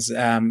pipelines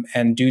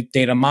and do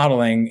data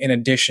modeling in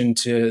addition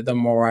to the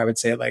more, I would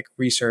say, like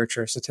research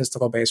or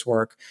statistical based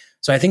work.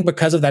 So I think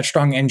because of that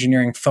strong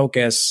engineering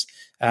focus,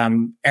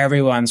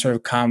 everyone sort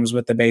of comes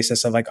with the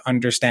basis of like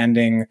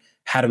understanding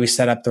how do we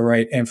set up the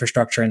right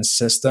infrastructure and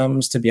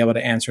systems to be able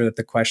to answer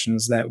the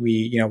questions that we,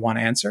 you know, want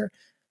to answer.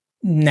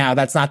 Now,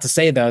 that's not to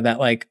say though that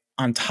like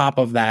on top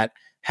of that,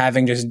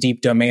 having just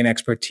deep domain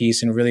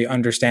expertise and really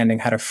understanding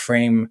how to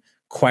frame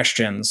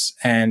questions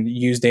and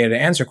use data to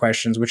answer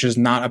questions, which is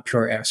not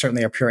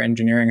certainly a pure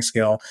engineering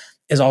skill,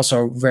 is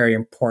also very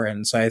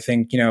important. So I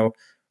think, you know,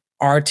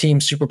 our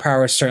team's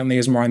superpower certainly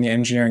is more on the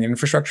engineering and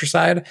infrastructure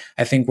side.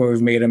 I think where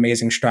we've made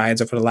amazing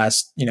strides over the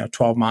last, you know,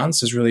 12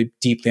 months is really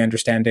deeply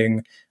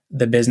understanding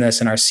the business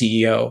and our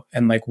CEO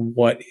and like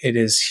what it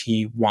is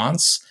he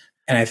wants.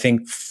 And I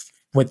think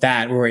with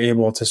that, we're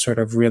able to sort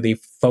of really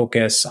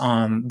focus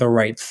on the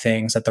right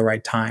things at the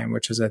right time,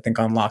 which has, I think,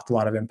 unlocked a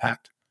lot of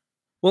impact.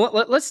 Well,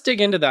 let's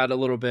dig into that a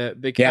little bit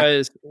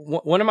because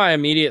one of my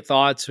immediate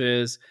thoughts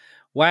is,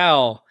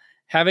 wow,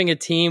 having a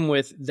team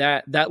with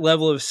that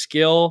level of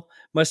skill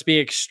must be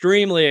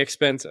extremely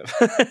expensive.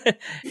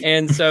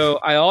 And so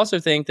I also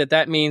think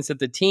that means that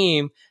the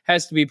team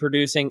has to be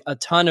producing a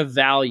ton of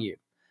value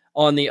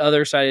on the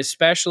other side,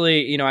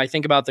 especially, you know, I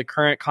think about the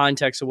current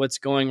context of what's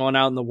going on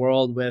out in the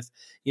world with,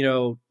 you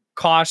know,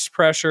 cost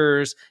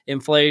pressures,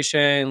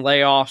 inflation,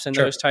 layoffs, and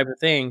those type of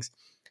things.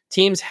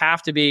 Teams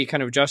have to be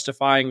kind of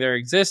justifying their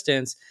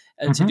existence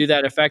and to do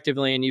that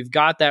effectively. And you've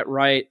got that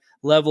right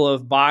level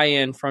of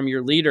buy-in from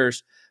your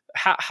leaders.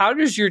 How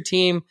does your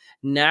team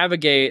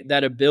navigate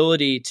that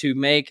ability to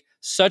make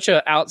such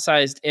an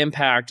outsized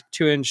impact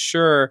to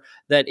ensure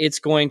that it's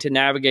going to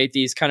navigate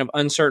these kind of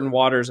uncertain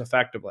waters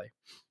effectively?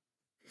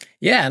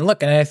 Yeah. And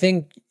look, and I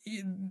think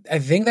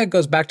that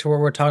goes back to what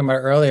we were talking about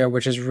earlier,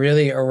 which is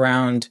really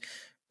around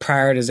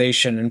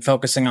prioritization and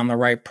focusing on the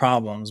right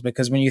problems.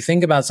 Because when you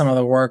think about some of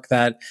the work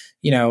that,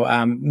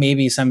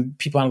 maybe some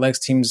people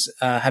analytics teams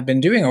have been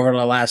doing over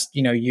the last,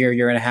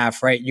 year and a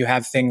half, right? You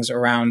have things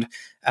around,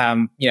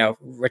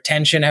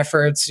 retention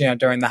efforts,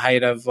 during the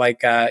height of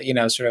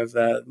sort of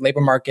the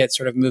labor market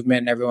sort of movement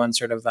and everyone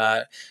sort of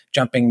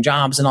jumping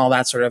jobs and all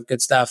that sort of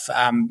good stuff.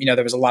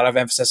 There was a lot of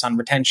emphasis on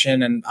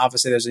retention, and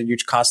obviously there's a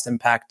huge cost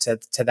impact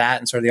to that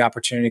and sort of the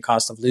opportunity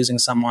cost of losing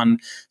someone.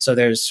 So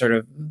there's sort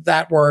of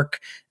that work.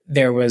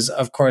 There was,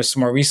 of course,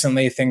 more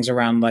recently things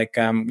around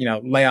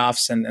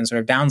layoffs and sort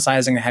of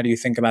downsizing. How do you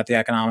think about the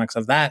economics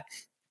of that?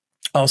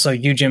 Also,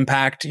 huge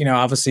impact.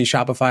 Obviously,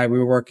 Shopify, we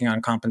were working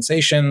on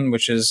compensation,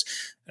 which is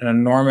an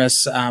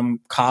enormous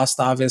cost,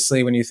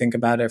 obviously, when you think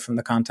about it from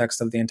the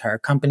context of the entire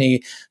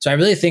company. So I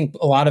really think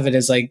a lot of it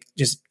is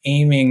just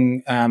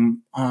aiming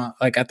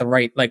at the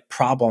right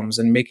problems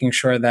and making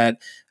sure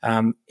that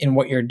in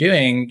what you're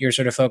doing, you're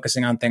sort of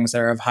focusing on things that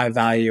are of high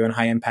value and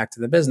high impact to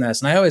the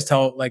business. And I always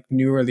tell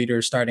newer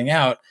leaders starting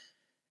out,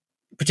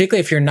 particularly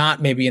if you're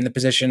not maybe in the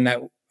position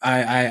that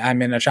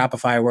I'm in a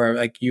Shopify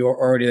where you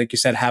already, like you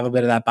said, have a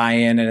bit of that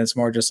buy-in and it's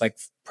more just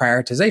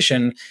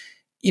prioritization.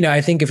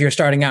 I think if you're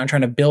starting out and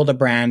trying to build a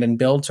brand and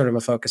build sort of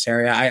a focus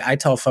area, I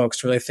tell folks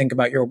to really think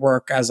about your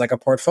work as a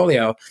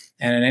portfolio.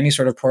 And in any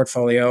sort of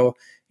portfolio,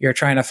 you're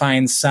trying to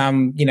find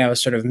some,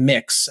 sort of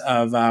mix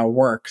of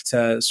work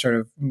to sort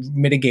of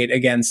mitigate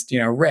against,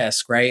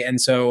 risk, right? And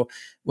so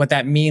what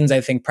that means,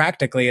 I think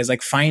practically is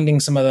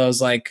finding some of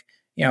those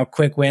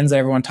quick wins that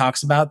everyone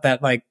talks about that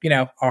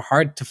are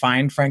hard to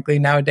find, frankly,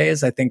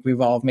 nowadays. I think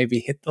we've all maybe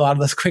hit a lot of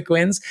those quick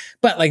wins,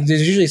 but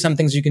there's usually some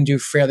things you can do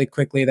fairly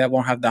quickly that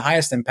won't have the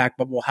highest impact,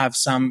 but will have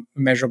some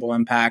measurable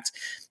impact.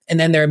 And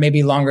then there are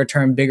maybe longer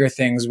term, bigger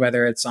things,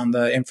 whether it's on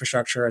the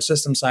infrastructure or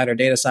system side or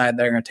data side,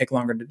 that are going to take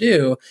longer to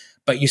do,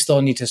 but you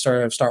still need to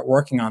sort of start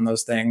working on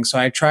those things. So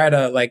I try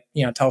to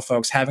tell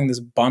folks having this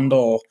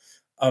bundle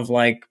of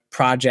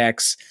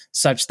projects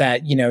such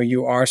that,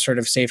 you are sort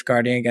of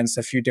safeguarding against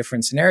a few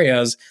different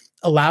scenarios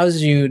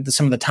allows you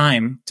some of the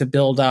time to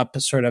build up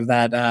sort of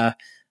that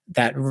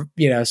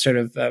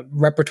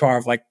repertoire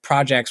of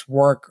projects,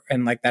 work,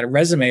 and that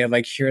resume of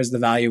here's the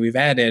value we've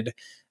added.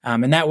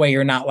 And that way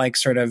you're not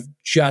sort of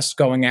just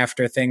going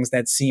after things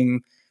that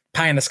seem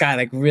pie in the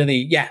sky,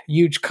 really,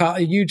 huge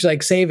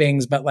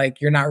savings, but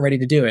you're not ready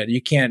to do it.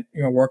 You can't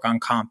work on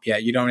comp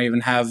yet. You don't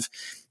even have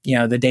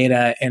the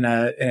data in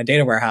a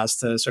data warehouse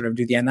to sort of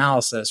do the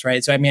analysis,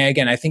 right? So,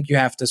 again, I think you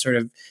have to sort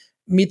of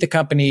meet the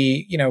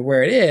company,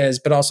 where it is,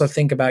 but also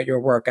think about your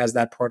work as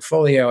that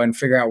portfolio and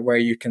figure out where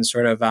you can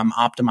sort of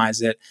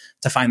optimize it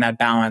to find that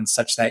balance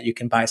such that you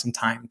can buy some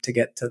time to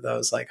get to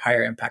those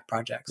higher impact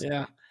projects.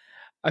 Yeah.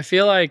 I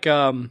feel like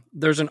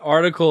there's an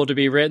article to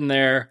be written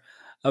there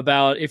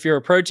about if you're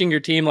approaching your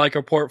team like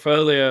a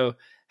portfolio,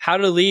 how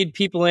to lead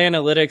people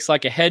analytics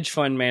like a hedge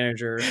fund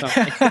manager or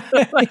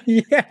something.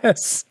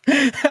 Yes.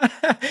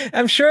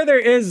 I'm sure there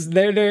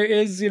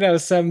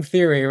is some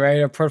theory,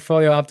 right? A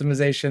portfolio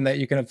optimization that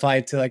you can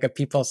apply to a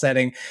people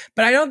setting.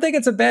 But I don't think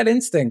it's a bad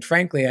instinct,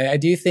 frankly. I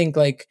do think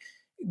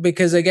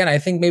because again, I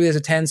think maybe there's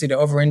a tendency to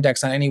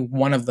over-index on any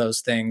one of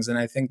those things. And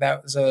I think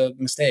that was a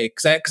mistake.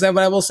 Because what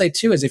I will say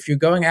too is if you're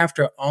going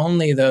after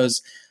only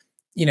those,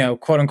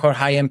 quote unquote,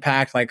 high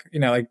impact,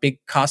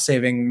 big cost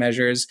saving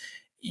measures,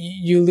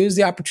 you lose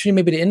the opportunity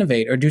maybe to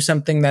innovate or do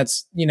something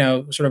that's,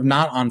 sort of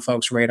not on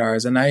folks'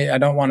 radars. And I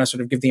don't want to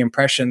sort of give the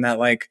impression that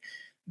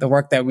the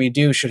work that we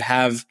do should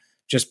have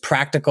just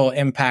practical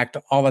impact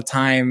all the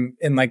time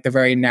in the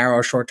very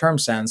narrow short-term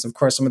sense. Of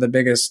course, some of the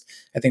biggest,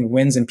 I think,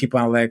 wins in people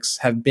analytics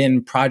have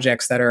been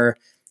projects that are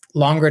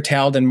longer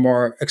tailed and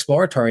more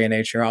exploratory in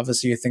nature.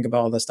 Obviously, you think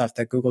about all the stuff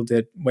that Google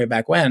did way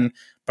back when,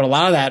 but a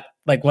lot of that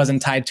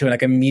wasn't tied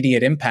to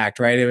immediate impact,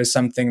 right? It was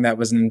something that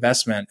was an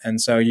investment. And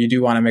so you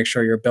do want to make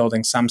sure you're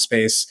building some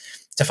space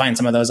to find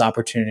some of those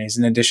opportunities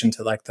in addition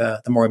to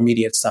the more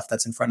immediate stuff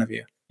that's in front of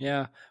you.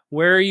 Yeah.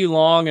 Where are you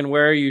long and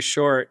where are you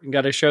short? You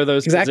got to show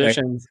those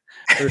positions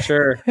for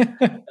sure.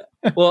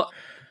 Well,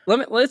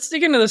 let's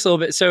dig into this a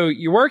little bit. So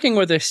you're working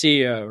with a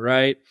CEO,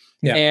 right?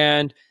 Yeah.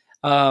 And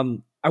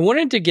I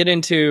wanted to get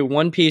into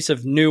one piece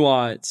of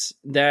nuance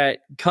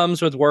that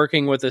comes with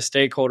working with a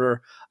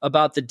stakeholder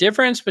about the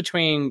difference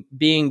between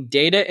being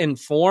data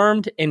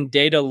informed and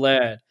data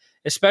led,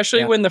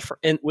 especially when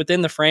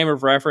within the frame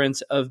of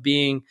reference of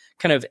being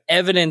kind of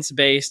evidence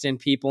based in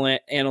people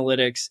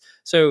analytics.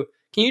 So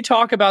can you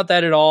talk about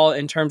that at all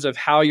in terms of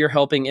how you're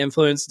helping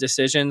influence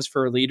decisions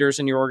for leaders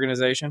in your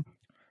organization?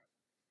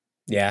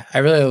 Yeah, I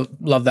really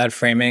love that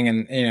framing.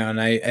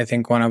 And, I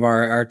think one of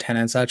our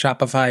tenets at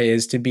Shopify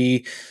is to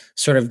be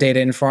sort of data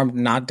informed,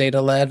 not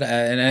data led.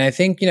 And I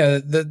think,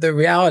 the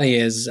reality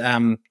is,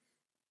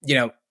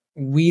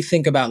 we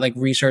think about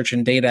research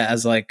and data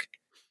as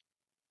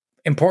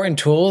important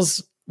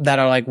tools that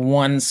are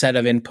one set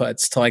of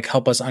inputs to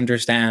help us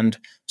understand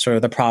sort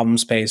of the problem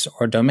space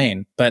or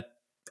domain. But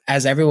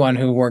as everyone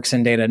who works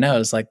in data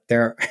knows, like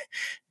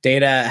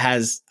data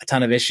has a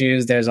ton of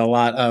issues. There's a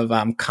lot of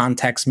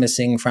context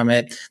missing from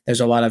it.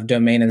 There's a lot of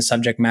domain and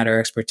subject matter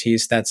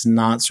expertise that's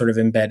not sort of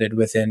embedded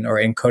within or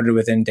encoded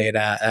within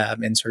data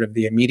in sort of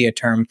the immediate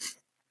term.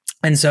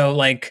 And so,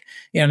 like,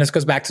 this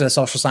goes back to the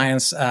social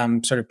science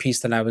sort of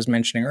piece that I was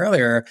mentioning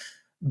earlier.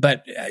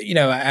 But,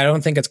 I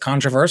don't think it's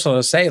controversial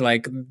to say,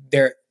 like,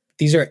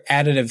 these are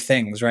additive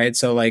things, right?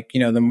 So, like,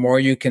 the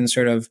more you can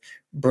sort of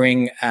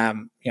bring,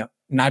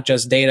 not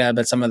just data,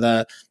 but some of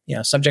the,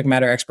 subject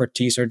matter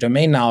expertise or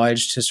domain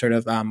knowledge to sort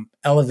of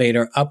elevate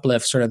or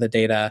uplift sort of the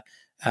data.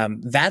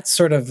 That's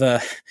sort of I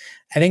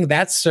think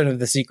that's sort of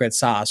the secret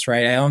sauce,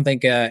 right? I don't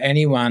think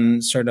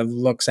anyone sort of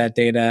looks at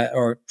data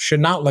or should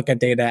not look at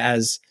data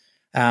as,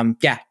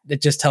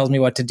 it just tells me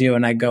what to do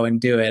and I go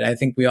and do it. I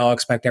think we all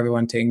expect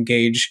everyone to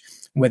engage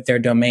with their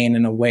domain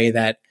in a way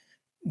that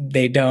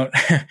they don't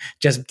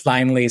just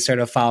blindly sort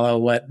of follow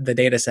what the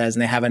data says,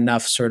 and they have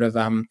enough sort of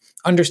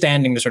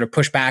understanding to sort of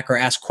push back or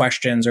ask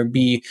questions or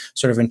be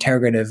sort of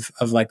interrogative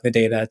of like the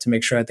data to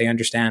make sure that they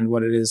understand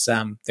what it is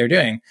they're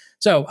doing.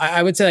 So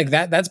I would say like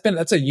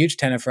that's a huge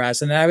tenet for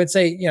us. And I would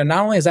say,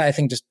 not only is that, I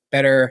think, just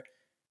better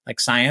like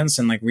science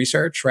and like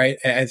research, right?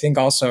 I think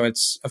also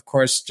it's, of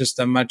course, just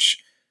a much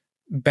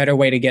better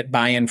way to get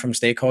buy-in from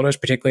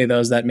stakeholders, particularly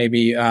those that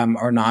maybe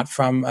are not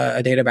from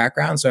a data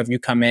background. So if you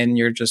come in,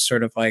 you're just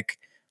sort of like,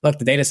 look,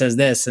 the data says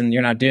this and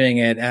you're not doing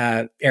it,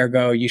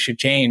 ergo you should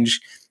change.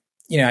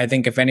 I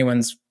think if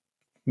anyone's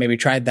maybe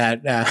tried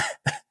that,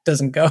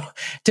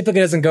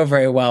 typically doesn't go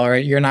very well, or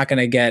you're not going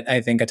to get,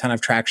 I think, a ton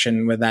of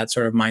traction with that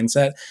sort of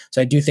mindset.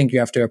 So I do think you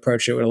have to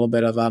approach it with a little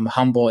bit of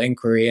humble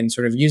inquiry and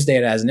sort of use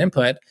data as an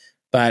input.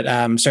 But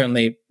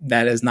certainly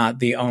that is not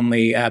the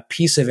only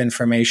piece of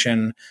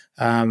information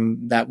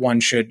that one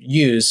should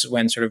use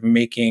when sort of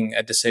making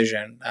a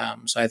decision.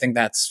 So I think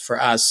that's, for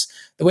us,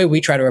 the way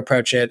we try to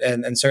approach it.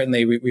 And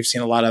certainly we've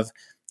seen a lot of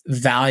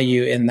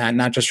value in that,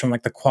 not just from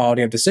like the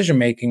quality of decision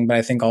making, but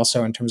I think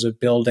also in terms of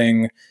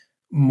building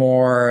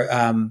more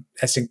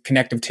as a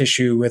connective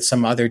tissue with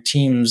some other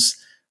teams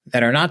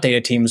that are not data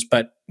teams,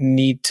 but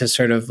need to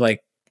sort of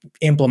like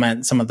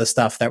implement some of the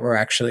stuff that we're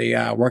actually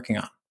working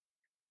on.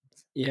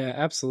 Yeah,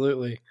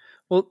 absolutely.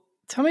 Well,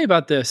 tell me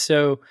about this.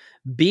 So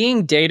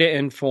being data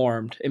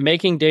informed and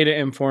making data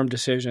informed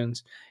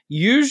decisions,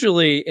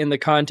 usually in the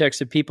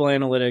context of people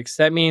analytics,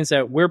 that means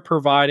that we're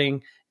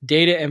providing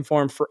data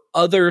informed for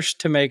others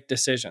to make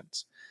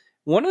decisions.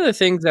 One of the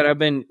things that I've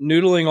been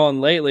noodling on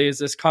lately is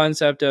this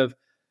concept of,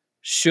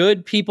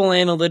 should people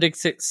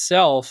analytics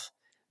itself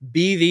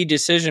be the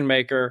decision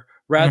maker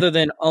rather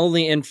than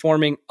only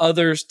informing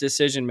others'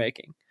 decision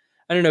making?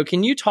 I don't know.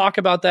 Can you talk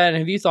about that? And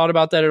have you thought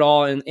about that at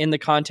all in the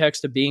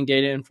context of being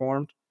data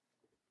informed?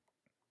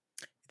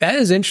 That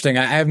is interesting.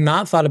 I have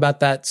not thought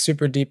about that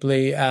super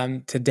deeply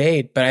to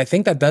date, but I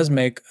think that does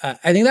make,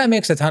 I think that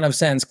makes a ton of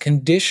sense.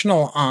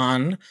 Conditional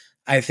on,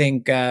 I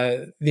think,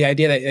 the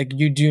idea that like,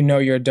 you do know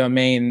your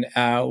domain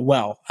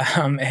well.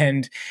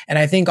 And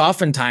I think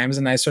oftentimes,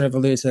 and I sort of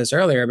alluded to this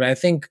earlier, but I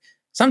think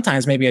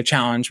sometimes maybe a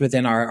challenge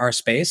within our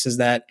space is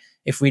that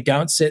if we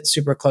don't sit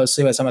super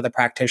closely with some of the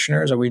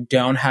practitioners, or we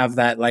don't have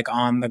that like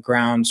on the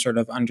ground sort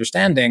of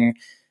understanding,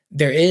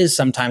 there is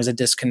sometimes a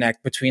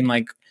disconnect between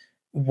like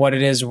what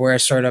it is we're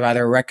sort of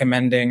either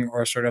recommending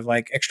or sort of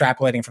like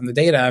extrapolating from the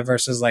data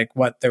versus like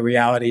what the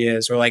reality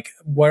is, or like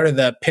what are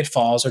the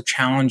pitfalls or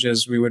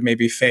challenges we would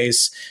maybe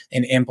face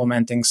in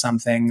implementing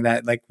something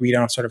that like we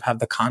don't sort of have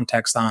the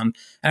context on.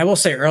 And I will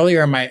say early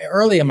in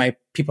my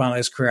people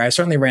analytics career, I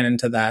certainly ran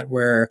into that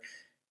where,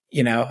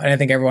 and I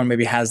think everyone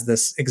maybe has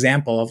this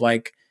example of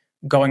like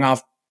going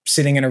off,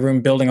 sitting in a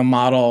room, building a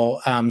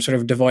model, sort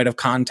of devoid of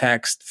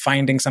context,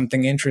 finding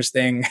something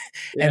interesting,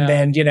 and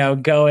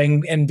then,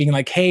 going and being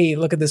like, hey,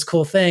 look at this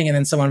cool thing. And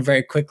then someone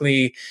very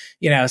quickly,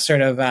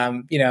 sort of,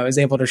 is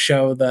able to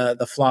show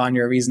the flaw in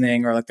your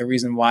reasoning, or like the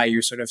reason why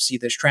you sort of see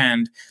this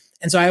trend.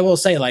 And so I will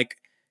say, like,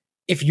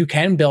 if you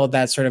can build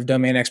that sort of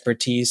domain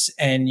expertise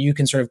and you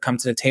can sort of come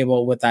to the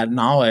table with that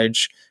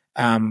knowledge,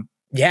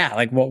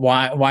 like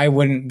why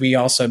wouldn't we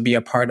also be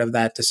a part of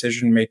that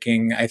decision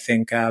making, I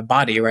think,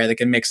 body, right?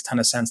 Like it makes a ton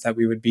of sense that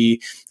we would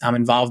be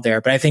involved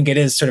there. But I think it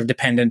is sort of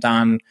dependent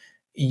on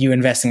you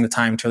investing the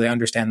time to really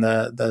understand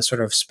the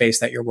sort of space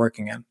that you're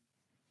working in.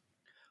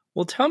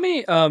 Well, tell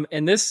me,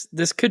 and this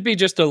could be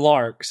just a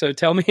lark, so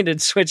tell me to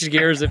switch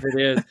gears if it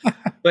is.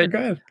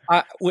 But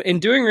in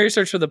doing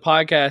research for the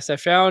podcast, I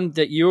found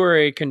that you are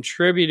a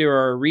contributor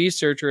or a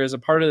researcher as a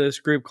part of this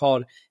group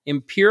called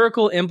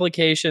Empirical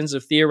Implications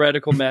of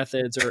Theoretical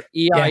Methods, or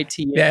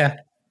EITM. Yeah.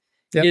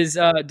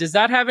 Yep. Does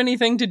that have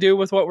anything to do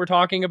with what we're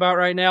talking about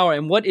right now?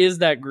 And what is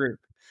that group?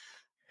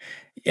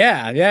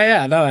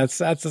 Yeah. No,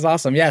 that's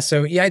awesome. Yeah.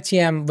 So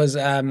EITM was,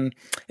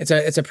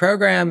 it's a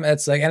program.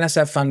 It's like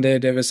NSF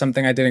funded. It was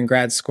something I did in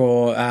grad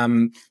school.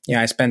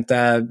 I spent,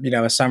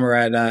 a summer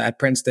at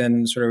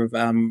Princeton sort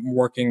of,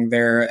 working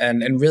there,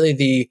 and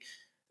really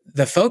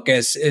the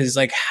focus is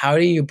like, how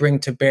do you bring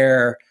to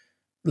bear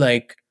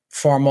like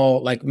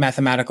formal like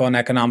mathematical and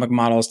economic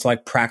models to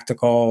like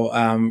practical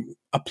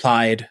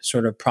applied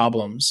sort of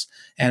problems.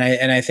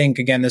 And I think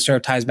again this sort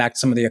of ties back to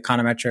some of the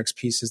econometrics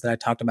pieces that I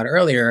talked about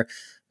earlier.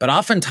 But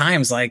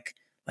oftentimes like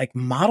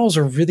models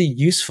are really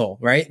useful,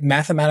 right?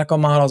 Mathematical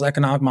models,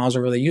 economic models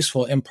are really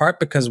useful in part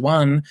because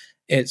one,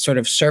 it sort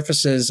of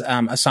surfaces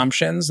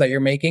assumptions that you're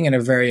making in a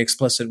very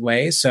explicit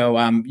way. So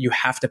you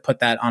have to put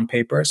that on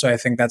paper. So I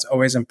think that's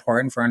always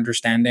important for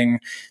understanding,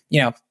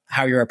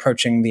 how you're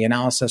approaching the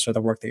analysis or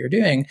the work that you're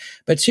doing.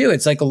 But two,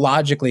 it's like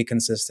logically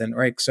consistent,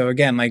 right? So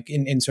again, like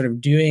in sort of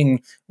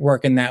doing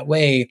work in that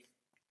way,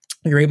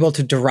 you're able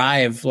to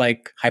derive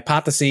like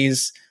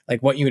hypotheses,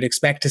 like what you would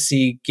expect to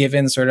see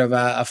given sort of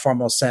a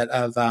formal set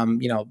of,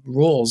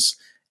 rules.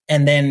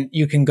 And then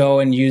you can go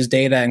and use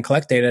data and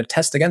collect data to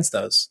test against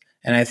those.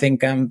 And I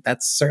think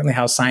that's certainly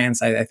how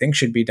science, I think,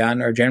 should be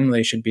done or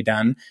generally should be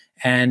done.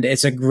 And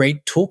it's a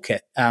great toolkit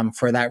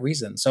for that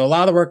reason. So a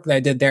lot of the work that I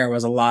did there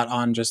was a lot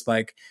on just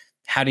like,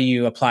 how do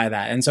you apply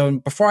that? And so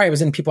before I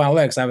was in people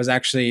analytics, I was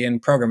actually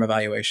in program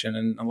evaluation.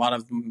 And a lot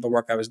of the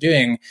work I was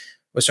doing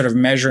was sort of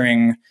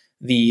measuring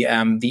the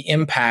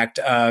impact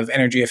of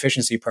energy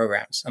efficiency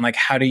programs. And like,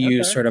 how do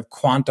you sort of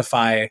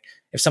quantify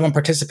if someone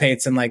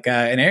participates in like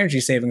an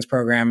energy savings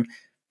program,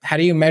 how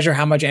do you measure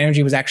how much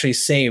energy was actually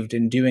saved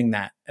in doing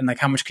that? And like,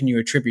 how much can you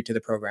attribute to the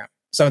program?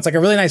 So it's like a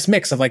really nice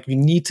mix of like, you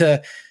need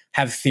to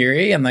have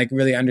theory and like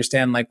really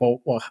understand like,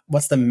 well,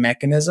 what's the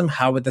mechanism?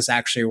 How would this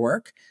actually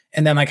work?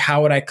 And then like,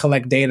 how would I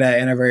collect data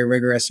in a very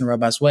rigorous and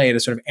robust way to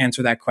sort of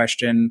answer that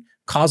question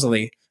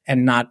causally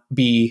and not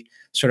be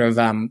sort of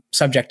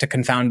subject to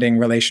confounding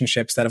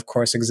relationships that of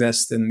course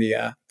exist in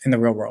the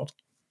real world.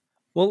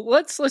 Well,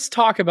 let's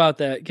talk about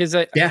that because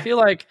I feel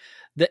like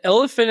the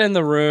elephant in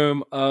the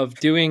room of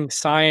doing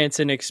science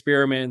and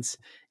experiments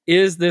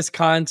is this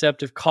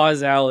concept of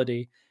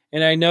causality.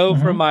 And I know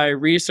from my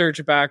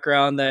research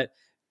background that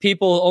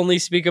people only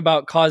speak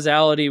about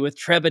causality with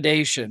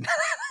trepidation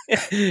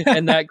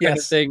and that kind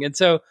of thing. And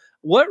so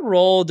what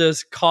role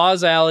does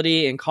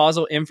causality and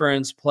causal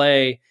inference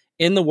play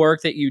in the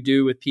work that you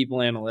do with people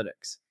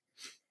analytics?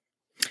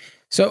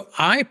 So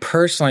I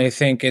personally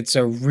think it's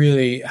a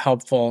really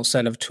helpful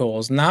set of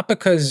tools, not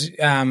because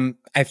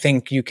I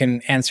think you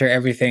can answer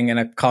everything in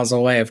a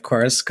causal way, of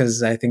course,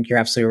 because I think you're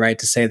absolutely right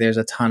to say there's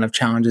a ton of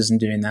challenges in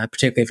doing that,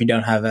 particularly if you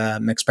don't have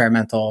an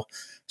experimental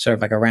sort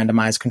of like a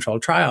randomized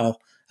controlled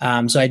trial.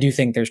 So I do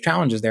think there's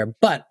challenges there.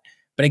 But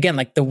again,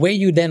 like the way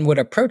you then would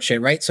approach it,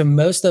 right? So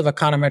most of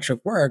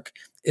econometric work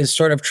is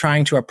sort of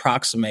trying to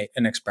approximate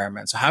an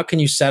experiment. So how can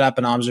you set up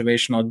an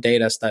observational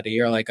data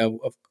study or like a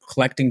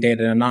collecting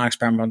data in a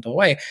non-experimental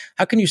way?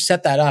 How can you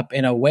set that up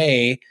in a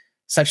way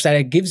such that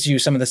it gives you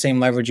some of the same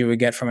leverage you would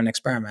get from an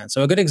experiment?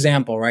 So a good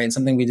example, right? And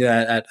something we did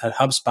at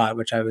HubSpot,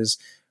 which I was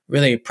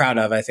really proud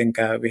of. I think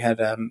we had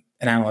an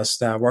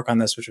analyst work on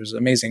this, which was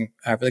amazing,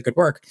 really good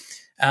work.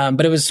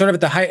 But it was sort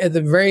of at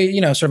the very,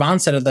 sort of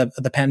onset of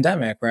the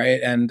pandemic, right?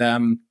 And,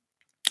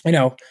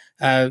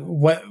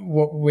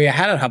 what we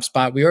had at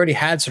HubSpot, we already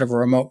had sort of a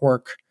remote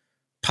work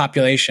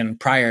population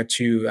prior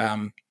to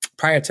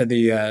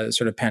the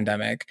sort of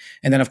pandemic.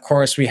 And then of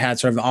course we had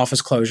sort of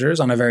office closures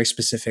on a very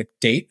specific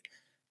date.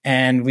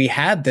 And we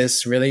had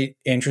this really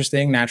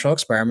interesting natural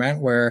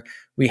experiment where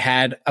we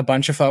had a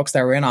bunch of folks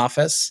that were in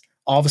office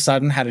all of a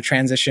sudden had to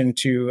transition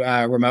to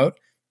remote.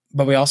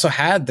 But we also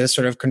had this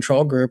sort of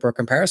control group or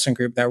comparison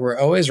group that were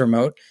always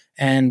remote.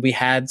 And we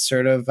had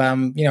sort of,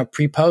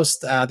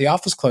 pre-post the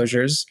office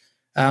closures,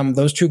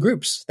 those two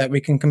groups that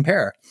we can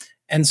compare.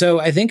 And so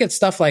I think it's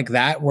stuff like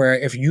that, where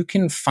if you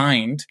can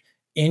find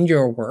in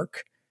your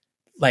work,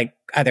 like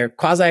either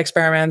quasi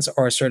experiments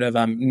or sort of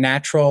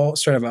natural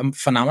sort of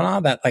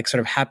phenomena that like sort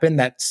of happen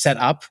that set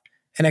up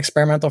an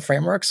experimental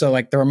framework. So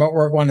like the remote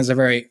work one is a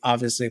very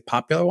obviously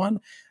popular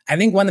one. I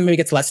think one that maybe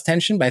gets less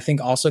attention, but I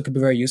think also could be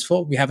very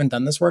useful. We haven't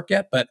done this work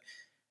yet, but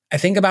I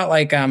think about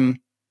like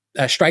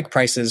strike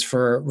prices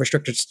for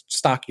restricted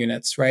stock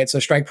units, right? So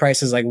strike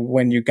price is like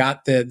when you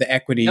got the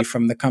equity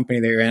from the company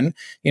that you're in,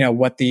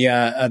 what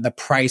the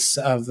price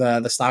of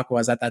the stock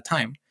was at that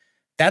time.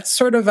 That's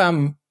sort of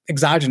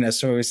exogenous,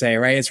 so we say,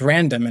 right? It's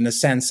random in a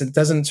sense. It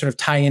doesn't sort of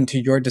tie into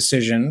your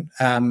decision,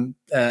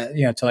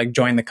 to like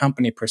join the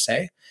company per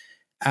se.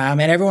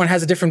 And everyone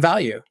has a different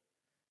value.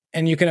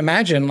 And you can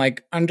imagine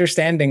like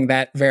understanding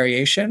that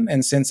variation.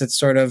 And since it's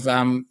sort of,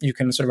 you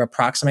can sort of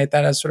approximate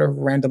that as sort of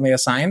randomly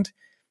assigned,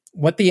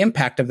 what the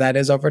impact of that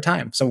is over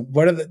time. So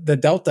what are the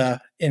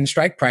delta in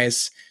strike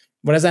price?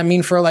 What does that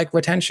mean for like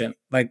retention?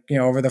 Like,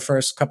 over the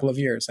first couple of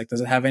years, like,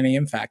 does it have any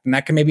impact? And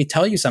that can maybe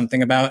tell you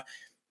something about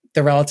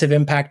the relative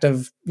impact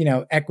of,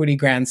 equity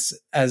grants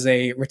as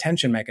a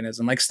retention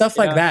mechanism, like stuff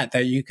like that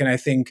you can, I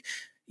think,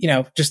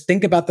 just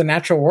think about the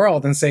natural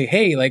world and say,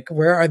 hey, like,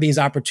 where are these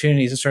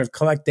opportunities to sort of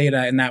collect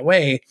data in that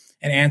way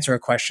and answer a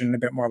question in a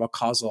bit more of a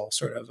causal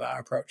sort of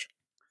approach?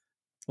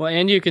 Well,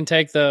 and you can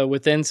take the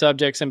within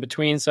subjects and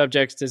between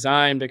subjects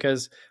design,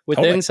 because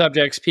within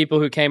subjects, people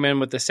who came in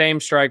with the same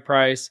strike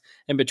price,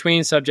 and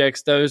between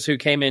subjects, those who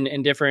came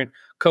in different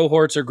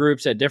cohorts or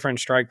groups at different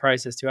strike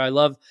prices too. I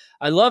love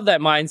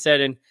that mindset.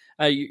 And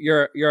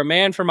You're a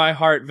man for my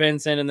heart,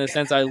 Vincent, in the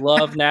sense I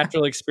love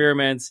natural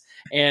experiments.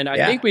 And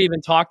I think we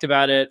even talked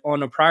about it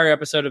on a prior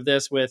episode of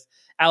this with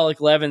Alec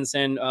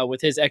Levinson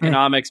with his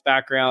economics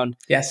background.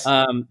 Yes.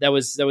 That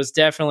was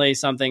definitely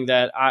something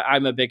that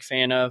I'm a big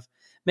fan of.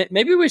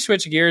 Maybe we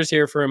switch gears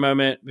here for a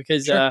moment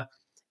because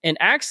an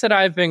axe that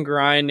I've been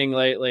grinding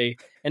lately,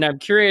 and I'm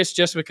curious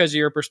just because of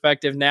your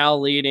perspective now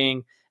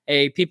leading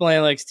a people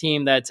analytics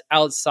team that's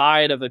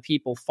outside of a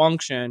people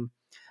function,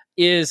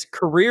 is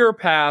career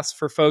paths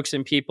for folks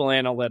in people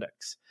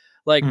analytics.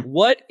 Like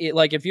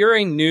if you're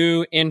a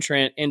new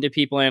entrant into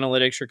people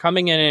analytics, you're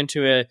coming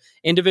into a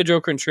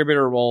individual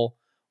contributor role,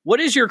 what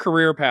is your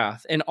career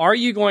path? And are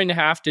you going to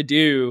have to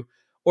do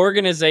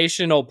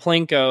organizational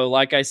plinko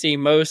like I see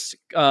most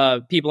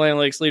people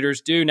analytics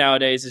leaders do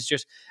nowadays, is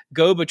just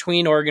go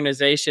between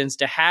organizations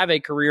to have a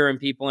career in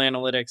people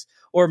analytics?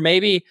 Or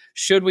maybe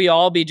should we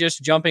all be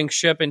just jumping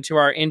ship into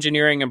our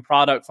engineering and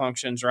product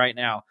functions right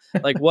now?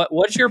 Like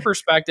what's your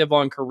perspective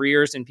on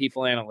careers in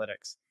people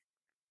analytics?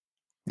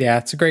 Yeah,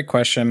 it's a great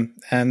question.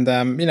 And,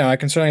 I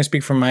can certainly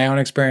speak from my own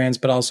experience,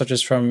 but also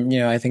just from,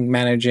 I think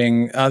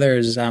managing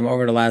others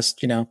over the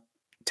last,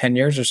 10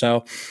 years or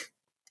so.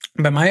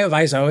 But my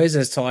advice always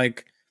is to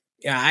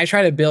I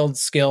try to build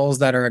skills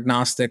that are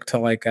agnostic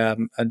to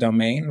a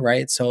domain,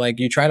 right? So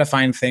you try to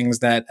find things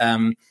that,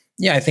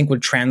 I think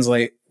would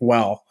translate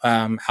well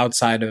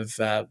outside of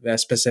a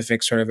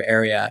specific sort of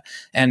area.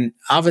 And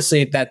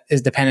obviously that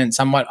is dependent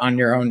somewhat on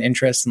your own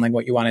interests and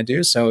what you want to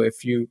do. So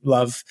if you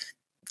love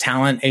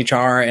talent,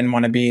 HR, and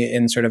want to be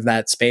in sort of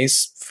that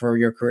space for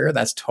your career,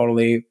 that's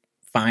totally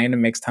fine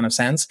and makes a ton of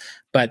sense.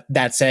 But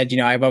that said,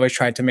 I've always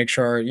tried to make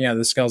sure,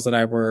 the skills that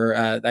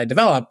I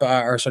develop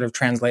are sort of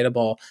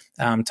translatable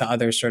to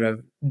other sort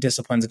of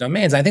disciplines and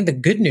domains. I think the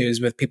good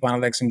news with people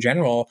analytics in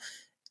general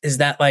is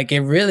that it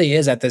really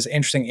is at this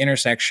interesting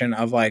intersection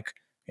of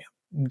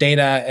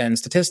data and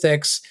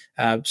statistics,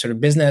 sort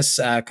of business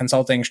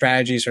consulting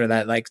strategy, sort of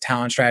that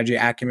talent strategy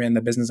acumen,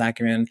 the business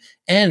acumen,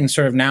 and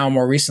sort of now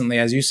more recently,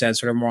 as you said,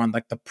 sort of more on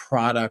the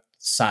product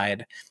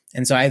side.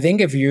 And so I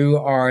think if you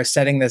are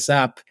setting this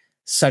up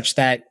such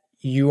that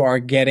you are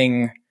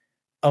getting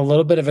a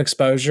little bit of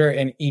exposure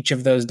in each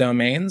of those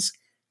domains,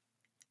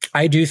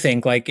 I do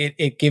think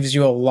it gives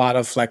you a lot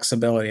of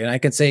flexibility. And I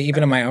could say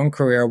even in my own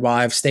career, while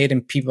I've stayed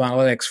in people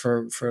analytics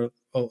for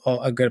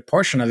a good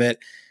portion of it,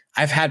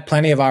 I've had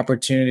plenty of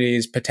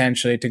opportunities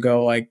potentially to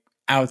go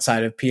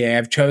outside of PA.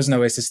 I've chosen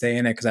always to stay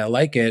in it because I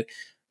like it,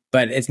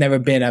 but it's never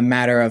been a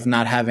matter of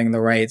not having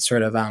the right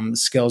sort of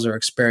skills or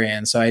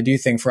experience. So I do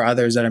think for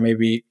others that are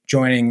maybe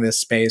joining this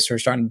space or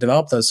starting to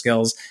develop those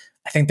skills,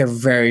 I think they're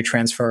very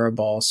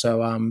transferable.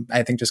 So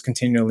I think just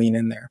continue to lean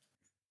in there.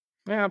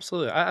 Yeah,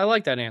 absolutely. I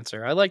like that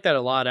answer. I like that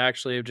a lot,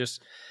 actually, of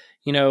just,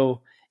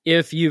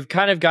 if you've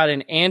kind of got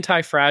an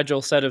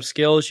anti-fragile set of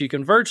skills, you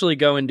can virtually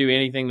go and do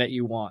anything that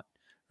you want,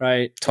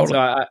 right? Totally.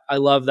 So I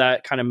love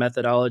that kind of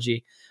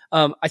methodology.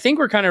 I think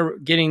we're kind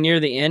of getting near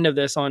the end of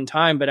this on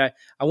time, but I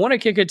want to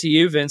kick it to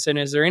you, Vincent.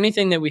 Is there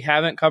anything that we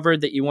haven't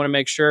covered that you want to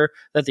make sure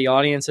that the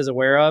audience is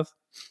aware of?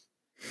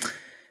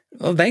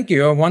 Well, thank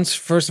you.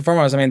 First and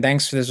foremost,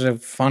 thanks for this sort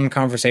of fun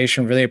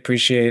conversation. Really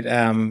appreciate,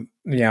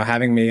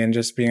 having me and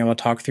just being able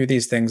to talk through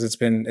these things. It's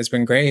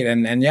been great.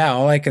 And yeah,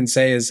 all I can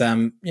say is,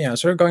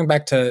 sort of going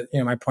back to,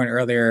 my point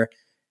earlier,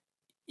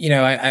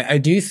 I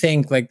do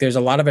think there's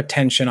a lot of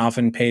attention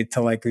often paid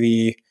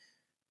to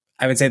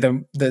I would say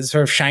the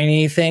sort of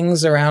shiny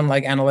things around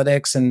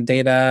analytics and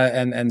data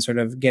and sort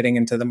of getting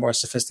into the more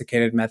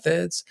sophisticated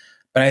methods.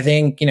 But I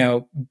think,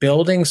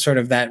 building sort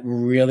of that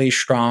really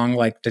strong,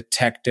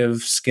 detective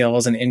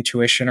skills and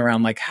intuition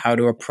around how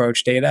to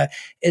approach data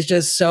is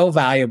just so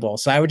valuable.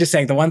 So I would just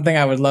say the one thing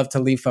I would love to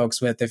leave folks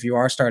with if you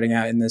are starting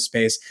out in this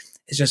space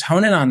is just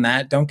hone in on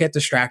that. Don't get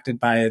distracted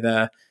by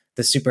the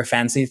super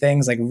fancy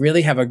things.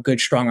 Really have a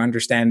good, strong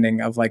understanding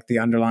of the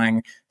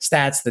underlying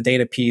stats, the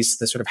data piece,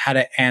 the sort of how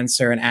to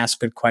answer and ask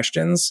good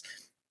questions.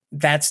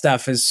 That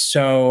stuff is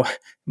so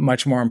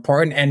much more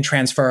important and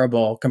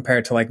transferable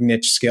compared to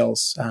niche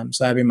skills.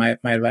 So that'd be my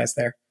advice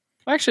there.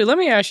 Actually, let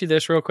me ask you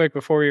this real quick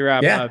before we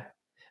wrap up.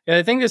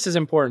 I think this is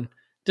important.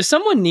 Does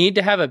someone need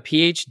to have a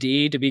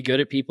PhD to be good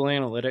at people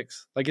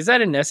analytics? Is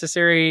that a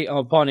necessary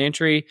upon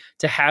entry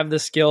to have the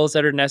skills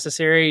that are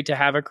necessary to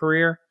have a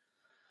career?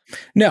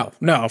 No,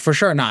 for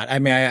sure not. I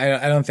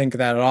don't think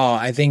that at all.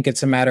 I think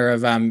it's a matter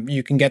of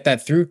you can get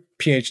that through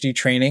PhD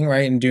training,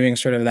 right, and doing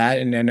sort of that.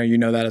 And I know you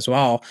know that as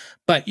well.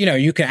 But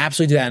you can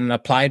absolutely do that in an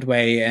applied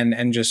way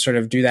and just sort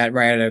of do that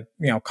right at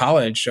a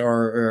college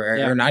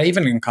or not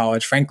even in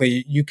college.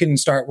 Frankly, you can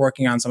start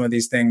working on some of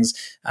these things.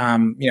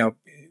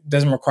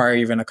 Doesn't require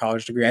even a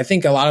college degree. I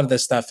think a lot of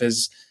this stuff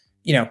is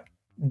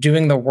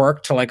doing the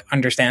work to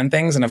understand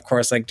things and of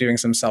course doing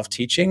some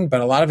self-teaching,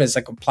 but a lot of it is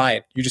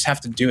applied. You just have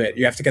to do it.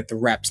 You have to get the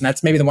reps. And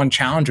that's maybe the one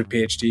challenge with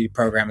PhD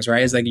programs,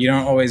 right? Is you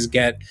don't always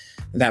get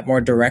that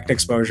more direct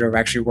exposure of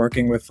actually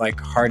working with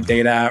hard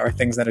data or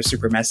things that are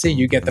super messy.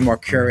 You get the more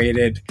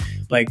curated,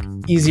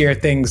 easier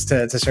things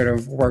to sort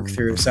of work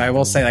through. So I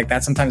will say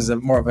that sometimes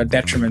is more of a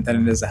detriment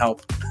than it is a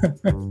help.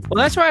 Well,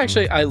 that's why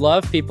actually I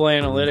love people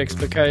analytics,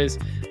 because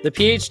the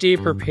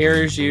PhD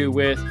prepares you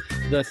with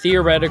the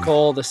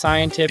theoretical, the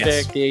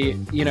scientific, the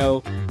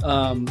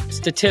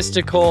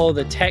statistical,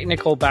 the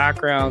technical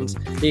backgrounds,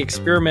 the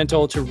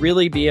experimental, to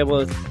really be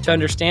able to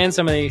understand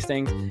some of these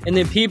things. And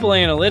then people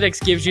analytics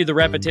gives you the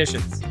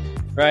repetitions,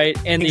 right?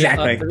 And the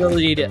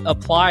ability to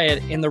apply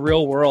it in the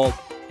real world.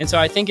 And so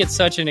I think it's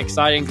such an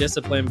exciting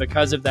discipline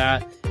because of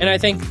that. And I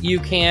think you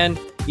can,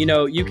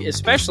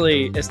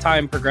 especially as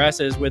time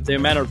progresses with the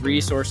amount of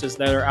resources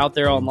that are out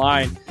there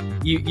online,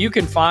 you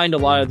can find a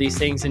lot of these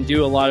things and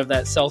do a lot of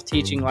that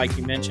self-teaching like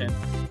you mentioned.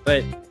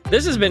 But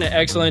this has been an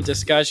excellent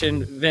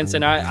discussion,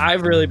 Vincent.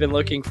 I've really been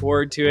looking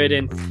forward to it.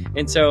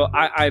 And so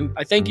I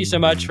thank you so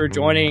much for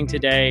joining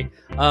today.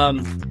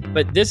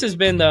 But this has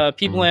been the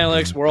People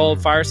Analytics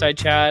World Fireside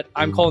Chat.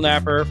 I'm Cole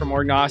Napper from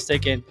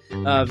Orgnostic, and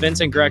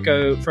Vincent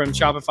Greco from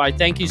Shopify.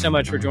 Thank you so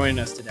much for joining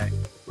us today.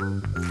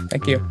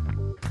 Thank you.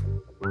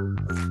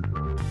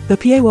 The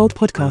PA World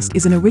podcast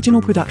is an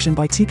original production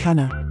by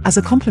Toucana as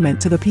a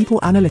complement to the People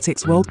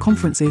Analytics World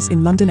conferences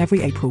in London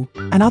every April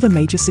and other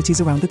major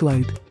cities around the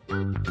globe.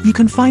 You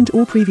can find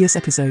all previous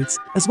episodes,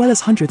 as well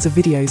as hundreds of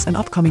videos and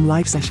upcoming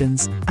live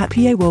sessions, at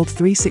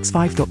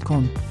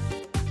paworld365.com.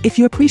 If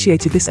you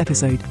appreciated this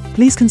episode,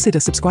 please consider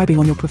subscribing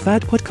on your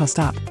preferred podcast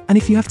app, and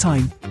if you have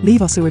time,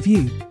 leave us a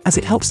review, as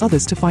it helps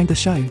others to find the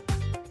show.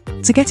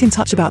 To get in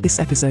touch about this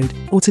episode,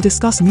 or to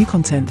discuss new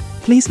content,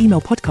 please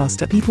email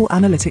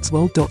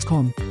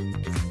podcast@peopleanalyticsworld.com.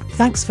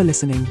 Thanks for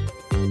listening.